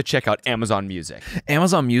have to check out Amazon Music.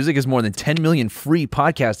 Amazon Music has more than 10 million free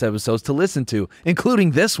podcast episodes to listen to,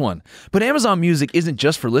 including this one. But Amazon Music isn't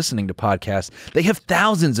just for listening to podcasts. They have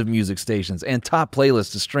thousands of music stations and top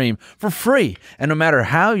playlists to stream for free. And no matter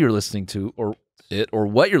how you're listening to or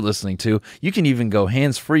what you're listening to, you can even go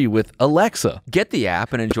hands-free with Alexa. Get the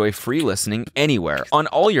app and enjoy free listening anywhere on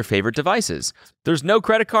all your favorite devices. There's no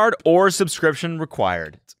credit card or subscription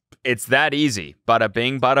required. It's that easy. Bada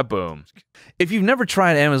bing, bada boom. If you've never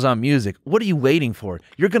tried Amazon Music, what are you waiting for?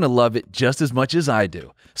 You're going to love it just as much as I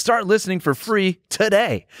do. Start listening for free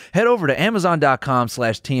today. Head over to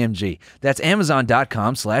amazon.com/TMG. That's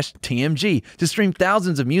amazon.com/TMG to stream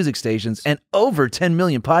thousands of music stations and over 10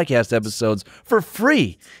 million podcast episodes for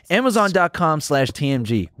free.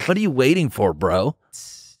 Amazon.com/TMG. What are you waiting for, bro?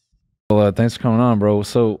 Well, thanks for coming on, bro.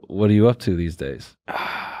 So what are you up to these days?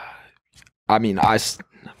 I mean,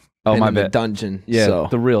 Oh, my in the bad. dungeon. Yeah, so.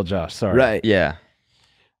 the real Josh. Sorry. Right. Yeah.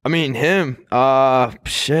 I mean, him.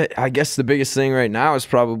 Shit. I guess the biggest thing right now is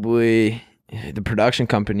probably the production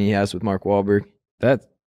company he has with Mark Wahlberg. That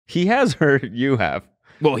he has heard you have.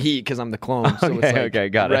 Well, because I'm the clone. So it's like, okay,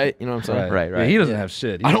 got it. Right? You know what I'm saying? Right. Yeah, he doesn't have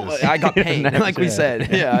shit. I got pain, like we said.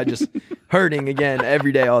 Yeah, I just hurting again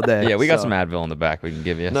every day, all day. Yeah, we got so. some Advil in the back we can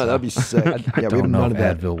give you. No, so. that'd be sick. I don't know if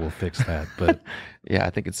Advil will fix that, but yeah,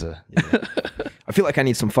 I think it's a. I feel like I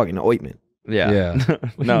need some fucking ointment. Yeah.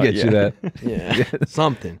 We can get you that. Yeah,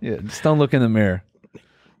 something. Yeah, just don't look in the mirror.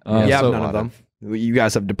 You have none of them. You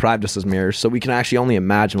guys have deprived us as mirrors, so we can actually only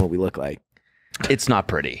imagine what we look like. It's not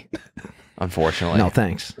pretty, unfortunately. No,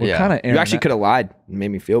 thanks. What kind of You actually could have lied and made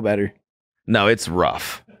me feel better. No, it's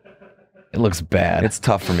rough. It looks bad. It's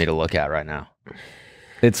tough for me to look at right now.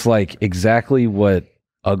 It's like exactly what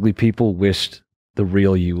ugly people wished the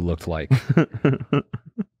real you looked like.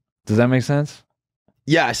 Does that make sense?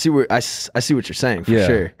 Yeah, I see what you're saying for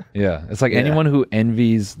sure. Yeah, it's like anyone who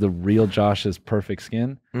envies the real Josh's perfect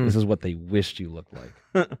skin. This is what they wished you looked like.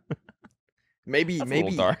 Maybe A little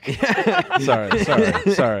dark. sorry.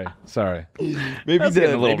 Maybe That's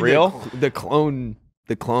getting a little real. The clone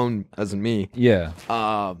as in me. Yeah.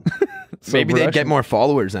 Maybe they get more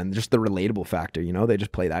followers and just the relatable factor. You know, they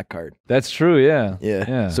just play that card. That's true. Yeah.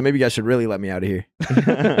 Yeah. So maybe you guys should really let me out of here.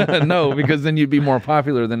 No, because then you'd be more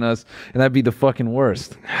popular than us, and that'd be the fucking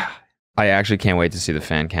worst. I actually can't wait to see the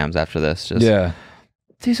fan cams after this.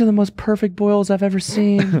 These are the most perfect boils I've ever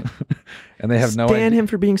seen. And they have no idea. Stand him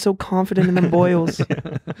for being so confident in them boils.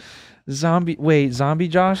 Zombie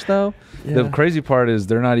Josh, though? Yeah. The crazy part is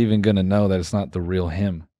they're not even going to know that it's not the real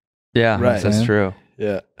him. Yeah, right. That's true.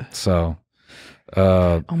 Yeah. So,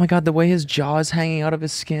 oh my God, the way his jaw is hanging out of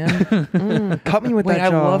his skin. Cut me with that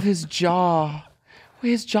jaw. I love his jaw. Wait,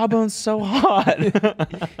 his jawbone's so hot.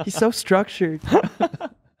 He's so structured.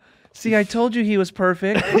 See, I told you he was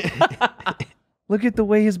perfect. Look at the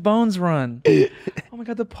way his bones run. Oh my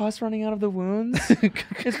God, the pus running out of the wounds.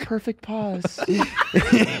 His perfect pus.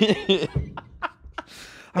 I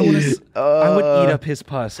would eat up his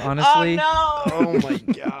pus, honestly. Oh no! Oh my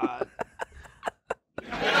God.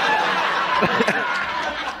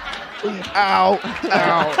 Ow.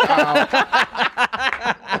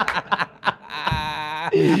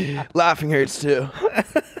 Laughing hurts too.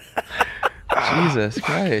 Jesus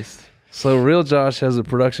Christ. So Real Josh has a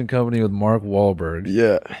production company with Mark Wahlberg.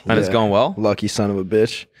 Yeah. And it's going well? Lucky son of a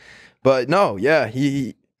bitch. But no, yeah,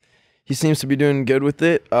 he seems to be doing good with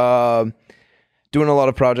it. Doing a lot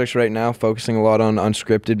of projects right now, focusing a lot on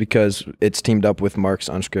unscripted because it's teamed up with Mark's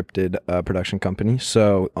unscripted production company.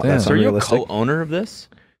 So that's So are you a unrealistic. co-owner of this?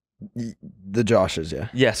 The Joshes, yeah.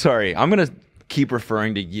 Yeah, sorry. I'm going to keep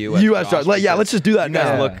referring to you as Josh. Yeah, let's just do that you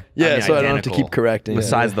guys now. look so I don't have to identical. keep correcting.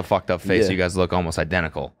 Besides the fucked up face, Yeah. you guys look almost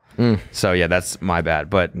identical. So yeah, that's my bad.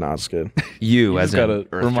 But no, it's good. You as got in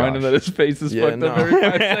to remind him that his face is fucked up every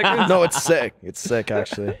 5 seconds. No, it's sick. It's sick,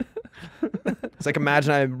 actually. It's like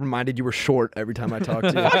imagine I reminded you were short every time I talked to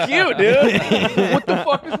you. Fuck you, dude. What the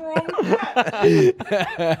fuck is wrong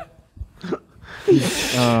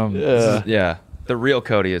with that? Yeah. The real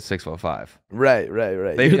Cody is 6'5". Right.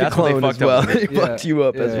 They- You're the that's what they clone as fucked up well. with. They fucked you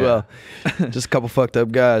up as well. Just a couple fucked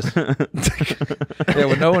up guys. Yeah,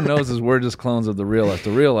 what no one knows is we're just clones of the real us.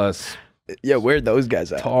 The real us, Yeah, where'd those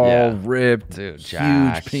guys at? tall, ripped, Dude, huge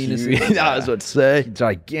Jack, penises. I was about to say.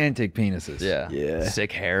 Gigantic penises. Yeah.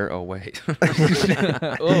 Sick hair. Oh wait. Oh,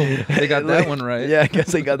 they got that one right. Yeah, I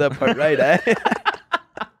guess they got that part right, eh?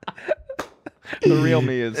 The real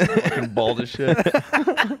me is fucking bald as shit.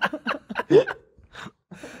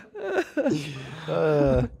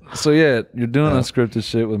 So yeah, you're doing unscripted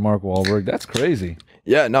shit with Mark Wahlberg. That's crazy.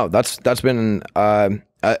 Yeah, no, that's been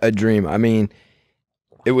a dream. I mean,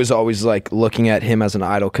 it was always like looking at him as an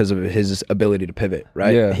idol because of his ability to pivot,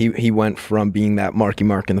 right? Yeah. He went from being that Marky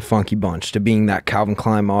Mark in the Funky Bunch to being that Calvin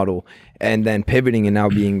Klein model, and then pivoting and now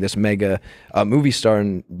being this mega movie star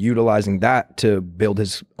and utilizing that to build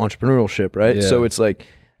his entrepreneurship, right? Yeah. So it's like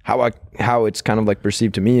how it's kind of like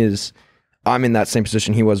perceived to me is I'm in that same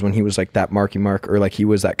position he was when he was like that Marky Mark, or like he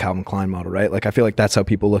was that Calvin Klein model, right? Like I feel like that's how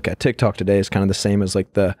people look at TikTok today, is kind of the same as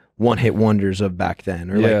like the one-hit wonders of back then,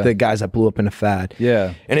 or like the guys that blew up in a fad.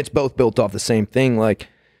 Yeah. And it's both built off the same thing. Like,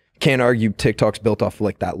 can't argue TikTok's built off of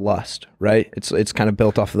like that lust, right? It's kind of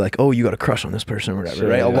built off of like, oh, you got a crush on this person or whatever, Sure,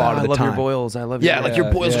 right? yeah. A lot of the I love time. your boils. I love Yeah, like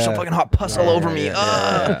your boils are so fucking hot, pus all over me.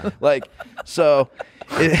 Like, so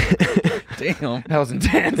Damn. That was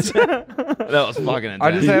intense. That was fucking intense.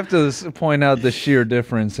 I just have to point out the sheer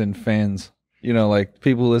difference in fans. You know, like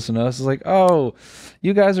people who listen to us is like, oh,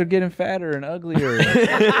 you guys are getting fatter and uglier.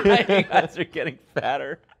 You guys are getting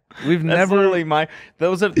fatter. We've That's never literally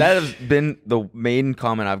that has been the main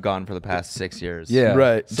comment I've gotten for the past 6 years. Yeah.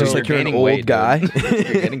 right. So Just like you're an gaining old weight, guy. dude.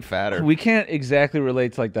 You're getting fatter. we can't exactly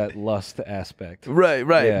relate to like that lust aspect. Right.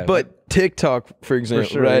 Yeah. But TikTok, for example,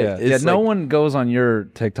 For sure, right? yeah. it's No like- one goes on your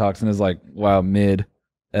TikToks and is like, wow, mid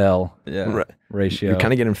L Right. ratio. You're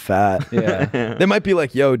kind of getting fat. Yeah. They might be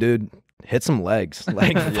like, yo, dude, hit some legs.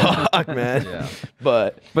 Like, fuck, man. Yeah.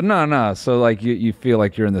 But But no. So like you feel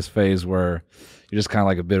like you're in this phase where you're just kind of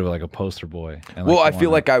like a bit of like a poster boy. And, well, you I feel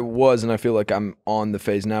wanna- like I was, and I feel like I'm on the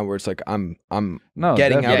phase now where it's like I'm No,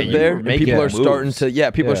 getting out definitely. of there, you're and making people are moves. starting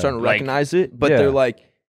to people are Yeah. starting to Like- recognize it, but Yeah. they're like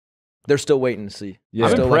they're still waiting to see. Yeah. They're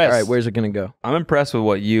I'm still like, all impressed. right, where's it gonna go? I'm impressed with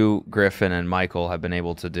what you, Griffin, and Michael have been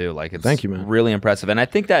able to do. Like, it's Thank you, man. really impressive. And I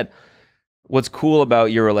think that what's cool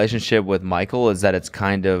about your relationship with Michael is that it's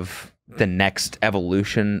kind of the next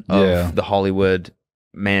evolution of Yeah. the Hollywood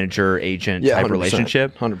manager agent type 100%,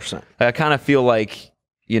 relationship. 100%. I kind of feel like,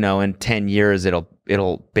 you know, in 10 years it'll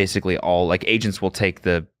basically all like agents will take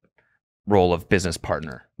the role of business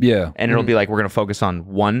partner. Yeah. And it'll be like we're going to focus on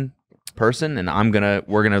one person and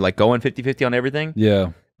we're going to like go in 50-50 on everything.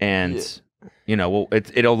 Yeah. And you know, well,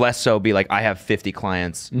 it'll less so be like I have 50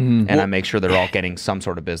 clients Mhm. and I make sure they're all getting some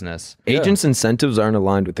sort of business. Agents' incentives aren't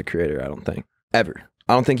aligned with the creator, I don't think. Ever.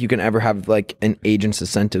 I don't think you can ever have like an agent's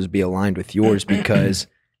incentives be aligned with yours because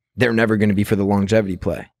they're never going to be for the longevity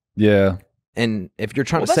play. Yeah. And if you're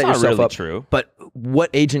trying Well, to set that's not yourself really up, true. but what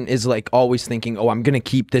agent is like always thinking, oh, I'm going to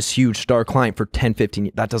keep this huge star client for 10, 15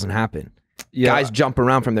 years? That doesn't happen. Yeah. Guys jump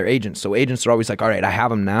around from their agents. So agents are always like, all right, I have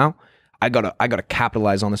them now. I gotta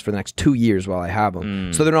capitalize on this for the next 2 years while I have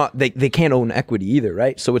them. So they're not, they can't own equity either,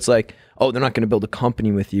 right? So it's like, oh, they're not going to build a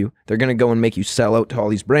company with you. They're going to go and make you sell out to all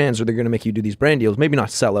these brands, or they're going to make you do these brand deals. Maybe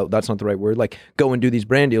not sell out. That's not the right word. Like go and do these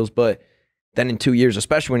brand deals. But then in 2 years,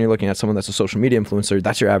 especially when you're looking at someone that's a social media influencer,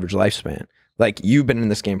 that's your average lifespan. Like you've been in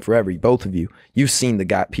this game forever, both of you. You've seen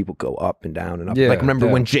people go up and down and up. Yeah, like remember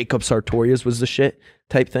yeah. when Jacob Sartorius was the shit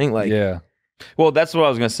type thing? Like Yeah. Well, that's what I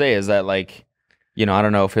was going to say is that like, you know, I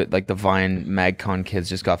don't know if it like the Vine MagCon kids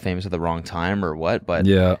just got famous at the wrong time or what, but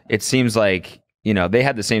Yeah. it seems like, you know, they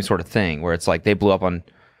had the same sort of thing where it's like they blew up on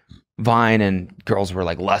Vine and girls were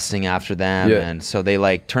like lusting after them. Yeah. And so they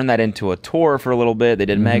like turned that into a tour for a little bit. They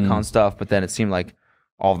did MagCon stuff, but then it seemed like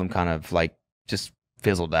all of them kind of like just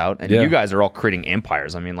fizzled out. And Yeah. you guys are all creating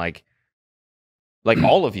empires. I mean, like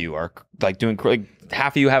all of you are like doing like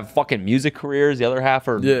half of you have fucking music careers, the other half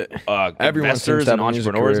are everyone seems investors to have and a music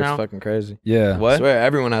entrepreneurs career. now. It's fucking crazy. Yeah. I What? swear,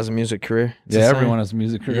 everyone has a music career. It's Yeah. insane. Everyone has a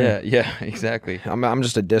music career. Yeah, exactly. I'm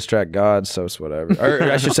just a diss track god, so it's whatever. Or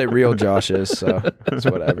I should say, real Josh is, so it's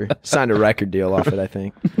whatever. Signed a record deal off it, I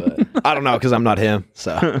think. But I don't know because I'm not him.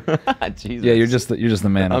 So Jesus. Yeah. You're just the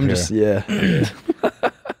man. I'm up just here.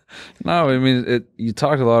 No, I mean, you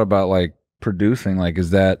talked a lot about like producing. Like,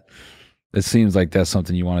 is that? It seems like that's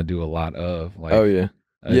something you want to do a lot of. Like, oh yeah,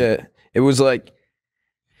 yeah. It was like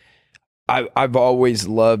I've always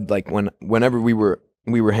loved like whenever we were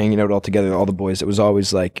hanging out all together, all the boys. It was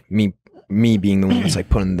always like me being the one that's like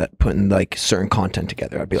putting like certain content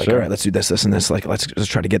together. I'd be like, Sure. all right, let's do this, and this. Like, let's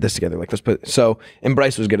try to get this together. Like, let's put. So, and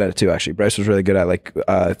Bryce was good at it too. Actually, Bryce was really good at like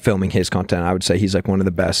filming his content. I would say he's like one of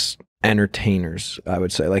the best entertainers. I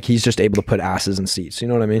would say like he's just able to put asses in seats. You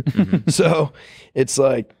know what I mean? So it's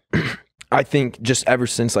like I think just ever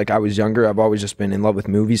since like I was younger, I've always just been in love with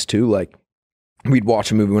movies too. Like we'd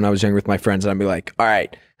watch a movie when I was younger with my friends, and I'd be like, all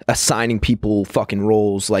right, assigning people fucking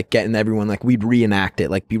roles, like getting everyone, like we'd reenact it,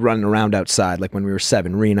 like be running around outside, like when we were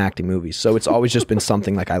 7, reenacting movies. So it's always just been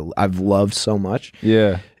something like I've loved so much.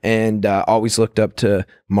 Yeah. And always looked up to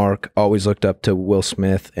Mark, always looked up to Will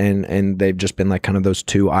Smith, and they've just been like kind of those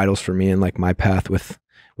two idols for me and like my path with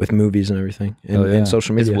movies and everything and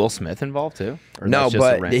social media. Is Will Smith involved too? Or No, that's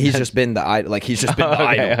just a but he's just been the idol. Like he's just been the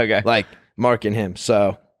idol. Okay. Like Mark and him.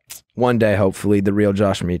 So one day, hopefully, the real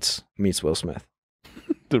Josh meets Will Smith.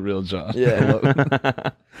 The real Josh. Yeah.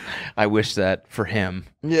 I wish that for him.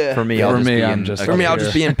 Yeah. For me, Yeah. I'll For just me, be I'm in just a For me, I'll computer.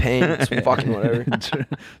 just be in pain. It's fucking whatever.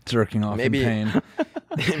 Jerking off Maybe- in pain.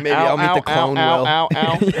 Maybe I'll meet the clone Will. ow.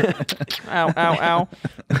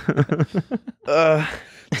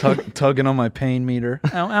 Tugging on my pain meter.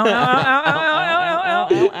 Ow, ow,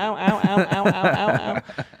 ow,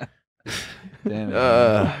 Damn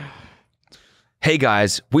it. Hey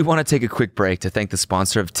guys, we want to take a quick break to thank the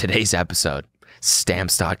sponsor of today's episode,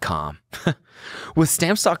 Stamps.com. With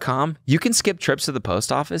Stamps.com, you can skip trips to the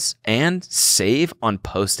post office and save on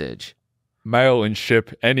postage. Mail and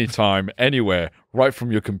ship anytime, anywhere, right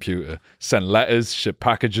from your computer. Send letters, ship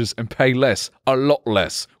packages, and pay less, a lot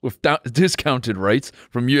less, with discounted rates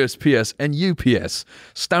from USPS and UPS.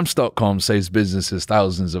 Stamps.com saves businesses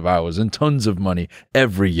thousands of hours and tons of money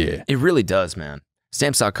every year. It really does, man.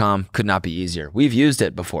 Stamps.com could not be easier. We've used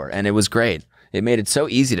it before, and it was great. It made it so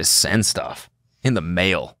easy to send stuff in the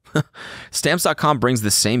mail. Stamps.com brings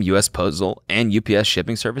the same US Postal and UPS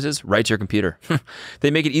shipping services right to your computer.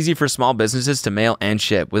 They make it easy for small businesses to mail and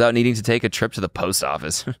ship without needing to take a trip to the post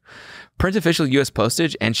office. Print official US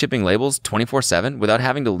postage and shipping labels 24/7 without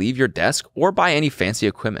having to leave your desk or buy any fancy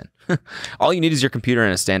equipment. All you need is your computer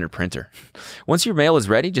and a standard printer. Once your mail is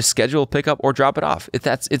ready, just schedule a pickup or drop it off. It's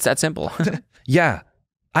that simple. Yeah,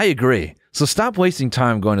 I agree. So stop wasting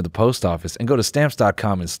time going to the post office and go to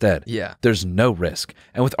Stamps.com instead. Yeah. There's no risk.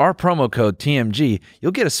 And with our promo code TMG,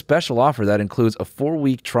 you'll get a special offer that includes a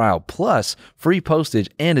 4-week trial plus free postage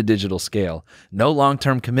and a digital scale. No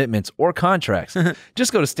long-term commitments or contracts.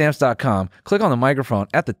 Just go to Stamps.com, click on the microphone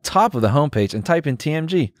at the top of the homepage and type in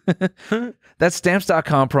TMG. That's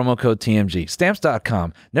Stamps.com, promo code TMG.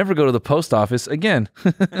 Stamps.com. Never go to the post office again.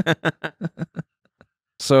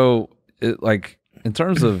 So, in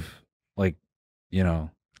terms of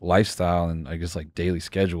lifestyle and I guess like daily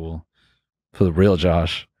schedule for the real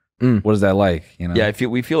Josh, what is that like? Yeah,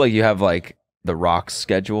 we feel like you have like the Rock's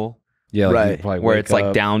schedule. Yeah, like Right. you probably Where wake it's like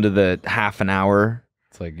up, down to the half an hour.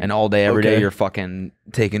 it's like And all day, every day, Okay. you're fucking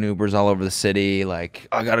taking Ubers all over the city. Like,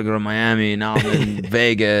 I gotta go to Miami. Now I'm in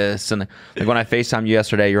Vegas. And like when I FaceTimed you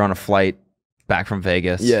yesterday, you're on a flight back from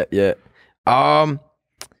Vegas. Yeah.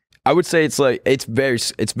 I would say it's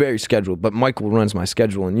very scheduled, but Michael runs my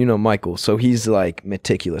schedule, and you know Michael, so he's like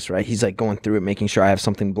meticulous, right? He's like going through it, making sure I have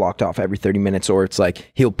something blocked off every 30 minutes, or it's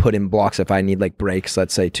like he'll put in blocks if I need like breaks,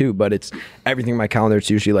 let's say too. But it's everything in my calendar.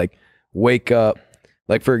 It's usually like wake up,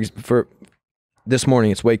 like for this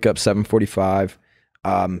morning, it's wake up 7:45,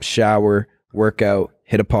 shower, workout,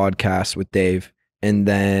 hit a podcast with Dave, and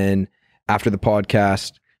then after the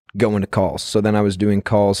podcast, go into calls. So then I was doing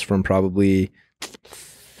calls from probably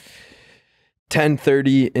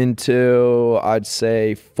 10:30 until I'd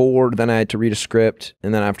say 4. Then I had to read a script,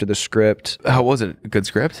 and then after the script, How was it? A good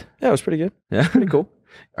script? yeah, it was pretty good. Yeah. Pretty cool.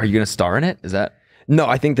 Are you gonna star in it? Is that? No,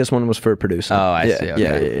 I think this one was for producing. Oh, I yeah, see. Yeah,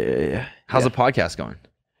 Okay. yeah. How's the podcast going?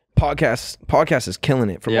 Podcast is killing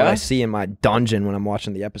it from what Yeah? I see in my dungeon when I'm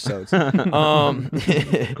watching the episodes. No,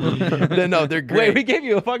 they're great. gave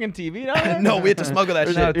you a fucking TV down there? No, we had to smuggle that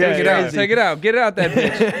shit. No, take it out. Take it out. Get it out that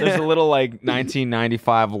bitch. There's a little like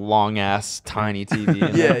 1995 long ass tiny TV.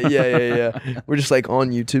 In there. Yeah. We're just like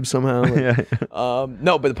on YouTube somehow. Like,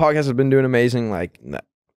 no, but the podcast has been doing amazing. Like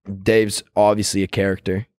Dave's obviously a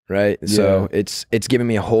character, right? So it's given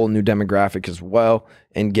me a whole new demographic as well,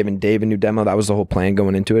 and giving Dave a new demo. That was the whole plan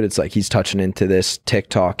going into it. It's like he's touching into this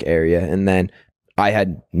TikTok area, and then I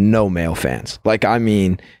had no male fans. Like, I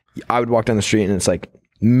mean, I would walk down the street and it's like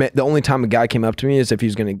the only time a guy came up to me is if he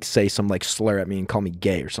was gonna say some like slur at me and call me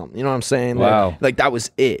gay or something. You know what I'm saying? Wow. Like that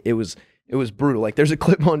was it. It was brutal. Like there's a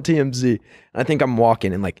clip on TMZ. And I think I'm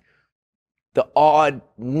walking and like the odd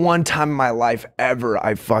one time in my life ever,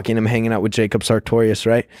 I fucking am hanging out with Jacob Sartorius,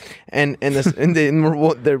 right? And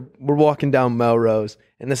we're walking down Melrose,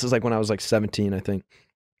 and this is like when I was like 17, I think.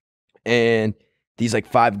 And these like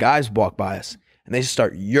 5 guys walk by us, and they just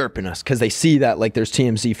start yerping us because they see that like there's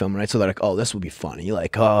TMZ filming, right? So they're like, oh, this will be funny.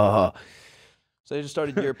 Like, So they just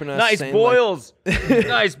started yerping us. Nice saying, boils.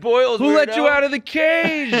 Nice boils. Who let you out of the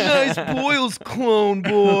cage? Nice boils, clone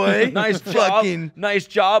boy. Nice fucking nice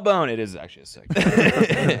jawbone. It is actually a sick.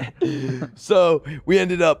 So we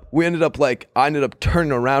ended up like I ended up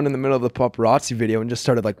turning around in the middle of the paparazzi video and just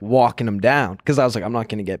started like walking them down because I was like, I'm not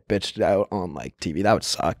gonna get bitched out on like TV. That would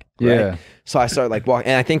suck. Right? Yeah. So I started like walking,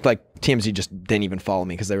 and I think like TMZ just didn't even follow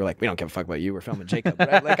me because they were like, we don't give a fuck about you. We're filming Jacob.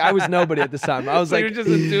 Right? Like I was nobody at this time. I was So like, you're just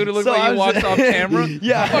a dude who looks so like I you was- walked off camera.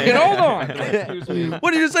 Yeah. Fucking hold on. Excuse me.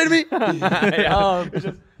 What did you say to me? It's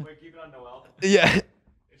just wait, keep it on Noel. Yeah.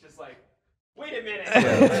 It's just like, wait a minute.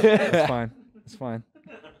 It's fine. It's fine.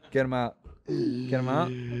 Get him out. Get him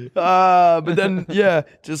out. But then yeah,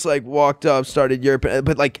 just like walked up, started yerping,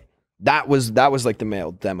 but like that was like the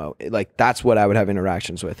male demo. Like that's what I would have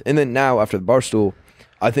interactions with. And then now after the Barstool,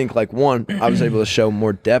 I think like one, I was able to show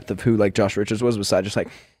more depth of who like Josh Richards was besides just like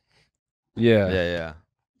Yeah.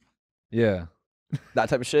 that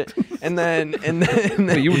type of shit. And then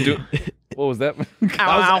But you were doing. What was that?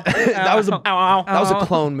 that was a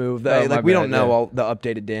clone move. Oh, my Like we bad, don't know yeah. all the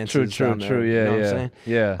updated dances. down there, True. you Yeah, know what I'm saying?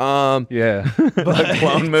 yeah. But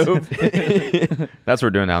Clone move. That's what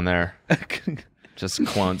we're doing down there. Just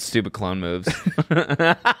stupid clone moves.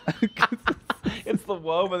 It's the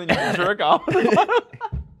whoa, but then you jerk off.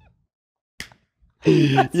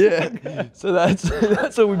 Yeah, so that's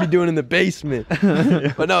what we'd be doing in the basement.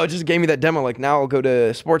 But no, it just gave me that demo. Like now I'll go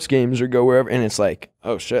to sports games or go wherever, and it's like,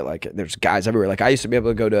 oh shit, like there's guys everywhere. Like I used to be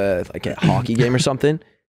able to go to like a hockey game or something,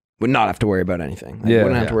 would not have to worry about anything. Like,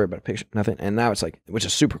 wouldn't have to worry about a picture, nothing. And now it's like, which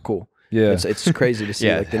is super cool. Yeah, it's crazy to see.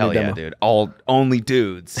 Yeah, like the hell new demo. yeah, dude. Only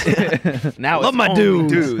dudes. Now Love it's my only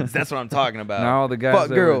dudes. dudes. That's what I'm talking about. Now all the guys. Fuck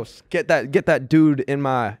that girls, get that dude in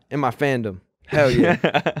my fandom. Hell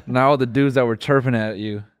yeah. Now all the dudes that were chirping at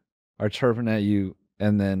you are chirping at you,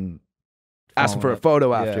 and then Asking for a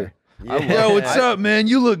photo after. Yo, what's up, man?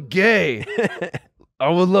 You look gay. I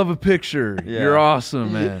would love a picture. Yeah. You're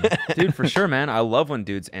awesome, man. Dude, for sure, man. I love when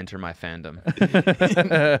dudes enter my fandom.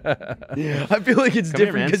 I feel like it's Come here,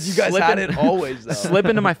 different man. because you guys Slip had in- it always though. Slip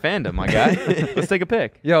into my fandom, my guy. Let's take a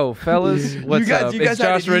pic. Yo, fellas, what's up? You guys It's had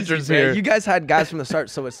Josh it easy, Richards man. here. You guys had guys from the start,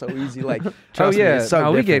 so it's so easy. Like, Oh trust me, yeah, it's so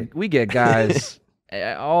no, different. we get guys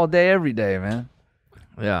all day, every day, man.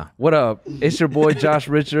 Yeah. What up? It's your boy Josh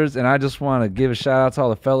Richards, and I just want to give a shout out to all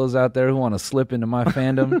the fellas out there who want to slip into my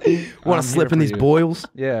fandom. Want I'm to slip here in for these you. boils?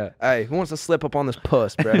 Yeah. Hey, who wants to slip up on this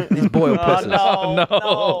puss, bro? These boil pusses.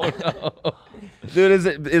 No.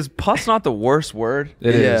 Dude, is pus not the worst word?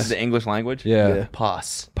 It is. The English language? Yeah. Yeah.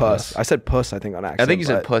 Pus. Puss. I said puss, I think, on accident. I think you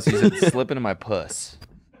said but- puss. You said slip into my puss.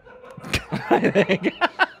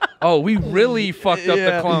 Oh, we really fucked up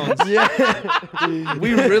the clones. Yeah.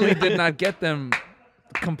 We really did not get them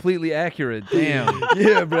completely accurate. Damn.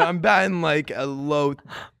 Yeah, bro. I'm batting like a low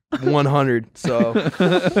 100, so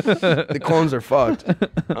the clones are fucked.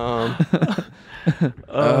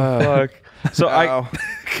 Fuck. So Ow.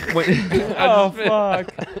 oh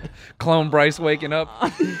fuck. Clone Bryce waking up.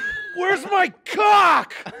 Where's my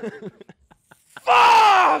cock?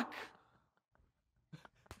 Fuck!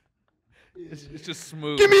 It's just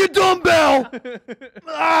smooth. Give me a dumbbell!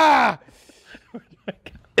 Ah!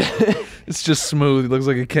 It's just smooth. It looks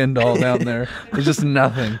like a Ken doll down there. It's just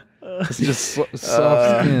nothing. It's just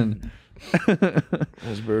soft skin. That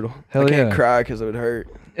was brutal. Hell I can't yeah. cry because it would hurt.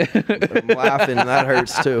 But I'm laughing, and that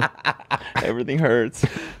hurts too. Everything hurts.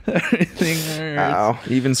 Everything hurts. Ow.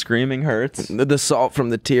 Even screaming hurts. The salt from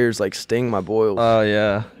the tears like sting my boils. Oh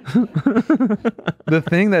yeah. The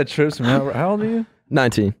thing that trips me out. How old are you?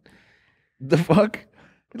 19. The fuck?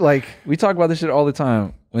 Like, we talk about this shit all the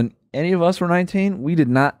time. When any of us were 19, we did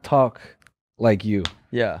not talk like you.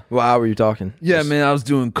 Yeah. Well, how were you talking? Yeah, Just- man, I was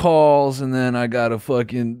doing calls and then I got a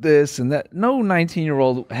fucking this and that. No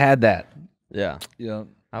 19-year-old had that. Yeah. You know?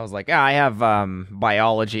 I was like, I have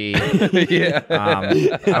biology. Yeah.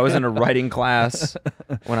 I was in a writing class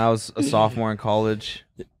when I was a sophomore in college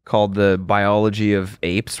called the Biology of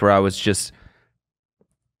Apes, where I was just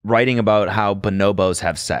writing about how bonobos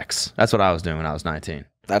have sex. That's what I was doing when I was 19.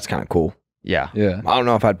 That's kind of cool. Yeah. Yeah. I don't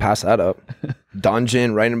know if I'd pass that up.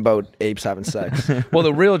 Dungeon, writing about apes having sex. Well,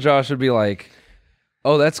 the real Josh would be like,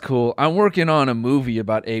 oh, that's cool. I'm working on a movie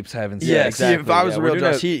about apes having sex. Yeah, see, if I was a We're real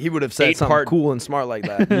doing Josh, he would have said something eight-part- cool and smart like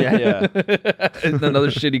that. Yeah. Another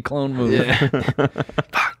shitty clone movie. Yeah.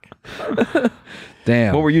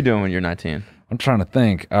 Damn. What were you doing when you're 19? I'm trying to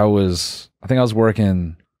think. I think I was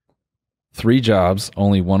working 3 jobs,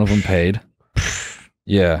 only one of them paid.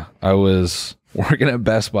 Yeah, I was working at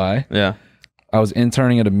Best Buy. Yeah. I was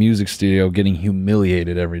interning at a music studio, getting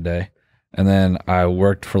humiliated every day. And then I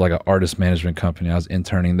worked for like an artist management company. I was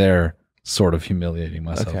interning there sort of humiliating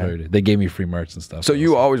myself. Okay. every day. They gave me free merch and stuff. So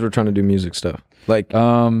you always were trying to do music stuff, like is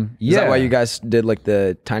that why you guys did like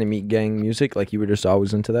the Tiny Meat Gang music? Like you were just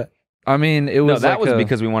always into that? I mean, it was that like was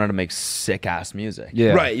because we wanted to make sick ass music.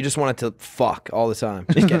 Yeah. Right. You just wanted to fuck all the time.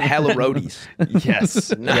 Just get hella roadies.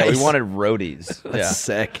 Yes. Nice. Yeah, we wanted roadies. That's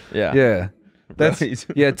sick. Yeah. Yeah. That's Roadies.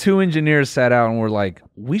 yeah. 2 engineers sat out and were like,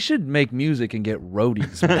 "We should make music and get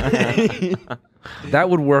roadies. Man. That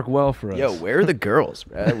would work well for us." Yo, where are the girls,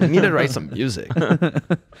 bro? We need to write some music.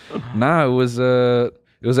 Nah, it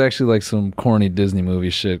was actually like some corny Disney movie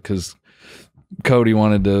shit because Cody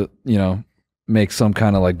wanted to, make some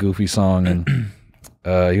kind of like goofy song, and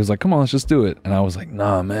he was like, "Come on, let's just do it." And I was like,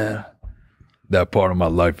 "Nah, man, that part of my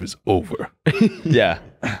life is over." Yeah.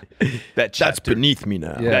 That's beneath me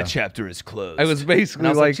now. Yeah. That chapter is closed. I was basically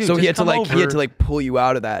was like, dude, So he just had to come like he had over. to like pull you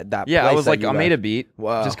out of that Yeah, I place was that like, you I made left. a beat.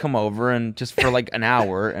 Wow. Just come over and just for like an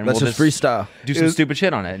hour, and Let's we'll just freestyle. do some stupid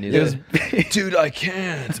shit on it. And he's like, Dude, I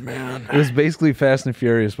can't, man. it was basically Fast and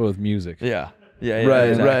Furious but with music. yeah. Right,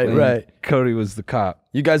 Exactly. right. Cody was the cop.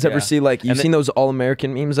 You guys ever Yeah. see like you've And seen those All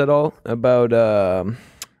American memes at all about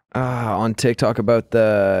on TikTok about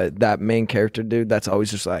that main character dude that's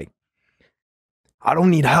always just like, I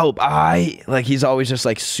don't need help. He's always just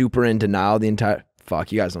like super in denial the entire.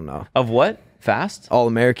 Fuck, you guys don't know. Of what? Fast? All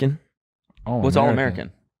American. What's All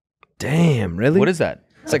American? Damn, really? What is that?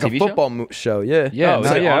 It's like a TV show? football show. Yeah. Yeah, Oh,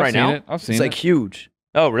 is it on I've right seen now? it. I've seen It's it. like huge.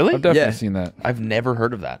 Oh, really? I've definitely Yeah. seen that. I've never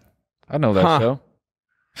heard of that. I know that Huh. show.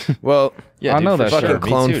 Well, Yeah, I dude, know for that sure. show. fucking Me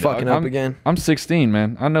clone too, dog. fucking up again. I'm 16,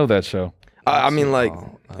 man. I know that show. I mean, like,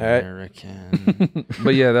 All all right. American.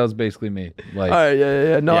 But yeah, that was basically me. Like, All right,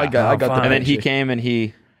 yeah. No, I Yeah. got the And then he picture. came and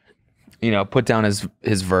he, put down his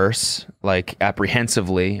verse like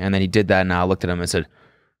apprehensively, and then he did that, and I looked at him and said,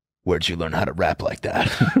 "Where'd you learn how to rap like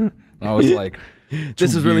that?" I was like,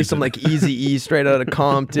 This is really some like Easy E straight out of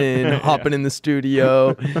Compton, hopping in the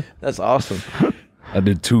studio. That's awesome. I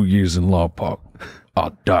did 2 years in Law Park.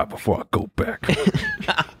 I'll die before I go back.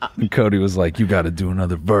 And Cody was like, "You got to do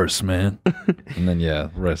another verse, man." And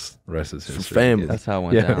then rest is history. family. That's how it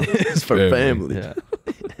went Yeah. down. It's for family. Yeah.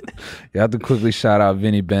 You have to quickly shout out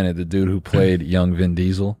Vinny Bennett, the dude who played young Vin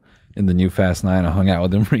Diesel in the new Fast 9. I hung out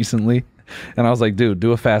with him recently, and I was like, "Dude,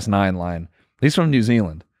 do a Fast 9 line." He's from New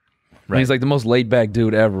Zealand. And he's like the most laid back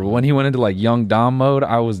dude ever. When he went into like young Dom mode,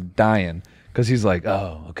 I was dying because he's like,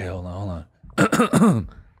 "Oh, okay, hold on."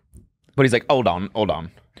 But he's like, hold on.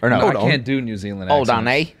 Or no, I can't do New Zealand. hold on,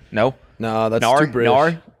 accents. No. No, that's Nor, too British.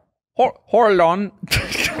 nor. Hold on.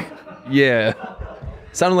 Yeah,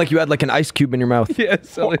 Sounded like you had like an ice cube in your mouth. yeah.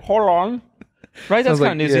 So like, Hold on. Right? That's Sounds like-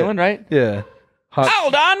 kind of New yeah. Zealand, right? yeah. Hot,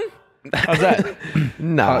 Hold on. How's that?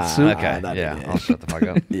 Nah. Hot soup? Okay. that'd Yeah. be it. I'll shut the fuck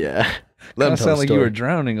up. Yeah. Let Kind him of tell sound the like you were story.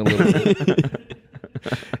 drowning a little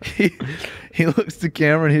bit. he looks to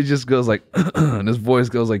camera and he just goes like, and his voice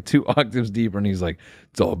goes like 2 octaves deeper, and he's like,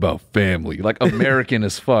 "It's all about family," like American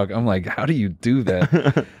as fuck. I'm like, how do you do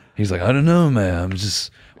that? He's like, "I don't know, man. I'm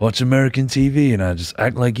just watch American TV and I just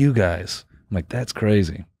act like you guys." I'm like, that's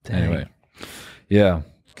crazy. Anyway, yeah.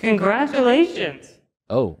 Congratulations.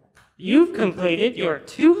 Oh, You've completed your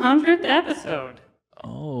 200th episode.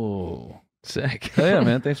 oh, Sick. oh yeah,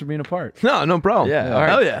 man. Thanks for being a part. No, no problem. Yeah, all right.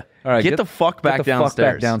 Hell yeah. All right, Get the fuck back get the fuck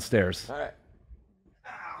downstairs. back downstairs. All right.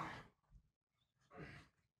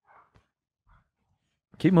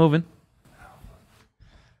 Keep moving.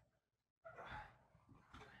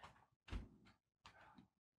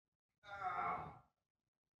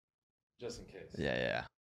 Just in case. Yeah.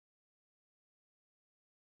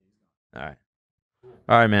 All right.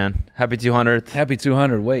 All right, man. Happy 200th. Happy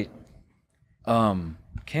 200. Wait.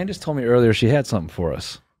 Candace told me earlier she had something for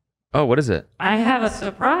us. Oh, what is it? I have a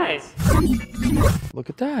surprise. Look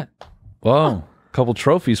at that. Whoa. Couple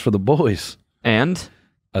trophies for the boys. And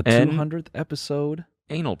A And- 200th episode.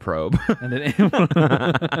 anal probe. And an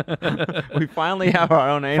We finally have our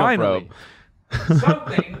own anal Finally. probe.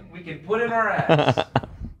 Something we can put in our ass.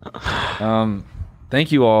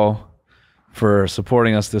 Thank you all for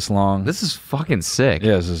supporting us this long. This is fucking sick.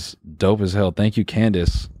 Yeah, this is dope as hell. Thank you,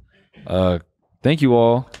 Candace. Thank you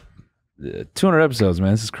all. 200 episodes,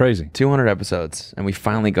 man. This is crazy. 200 episodes, and we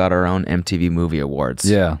finally got our own MTV Movie Awards.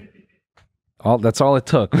 Yeah. That's all it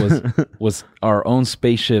took was our own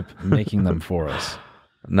spaceship making them for us.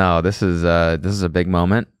 No, this is a big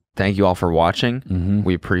moment. Thank you all for watching. Mhm.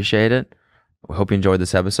 We appreciate it. We hope you enjoyed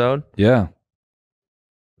this episode. Yeah.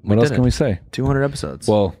 What else can we say? 200 episodes.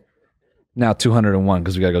 Well, now 201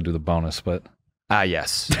 because we got to go do the bonus, but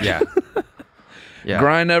yes. Yeah. Yeah.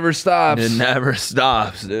 grind never stops. It never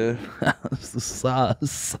stops, dude. It's the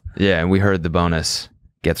sauce. Yeah, and we heard the bonus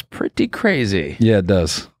gets pretty crazy. Yeah, it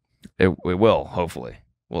does. It will, hopefully.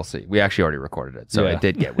 We'll see. We actually already recorded it, so Yeah. it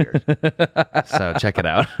did get weird. So check it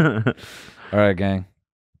out. All right, gang.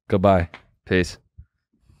 Goodbye. Peace.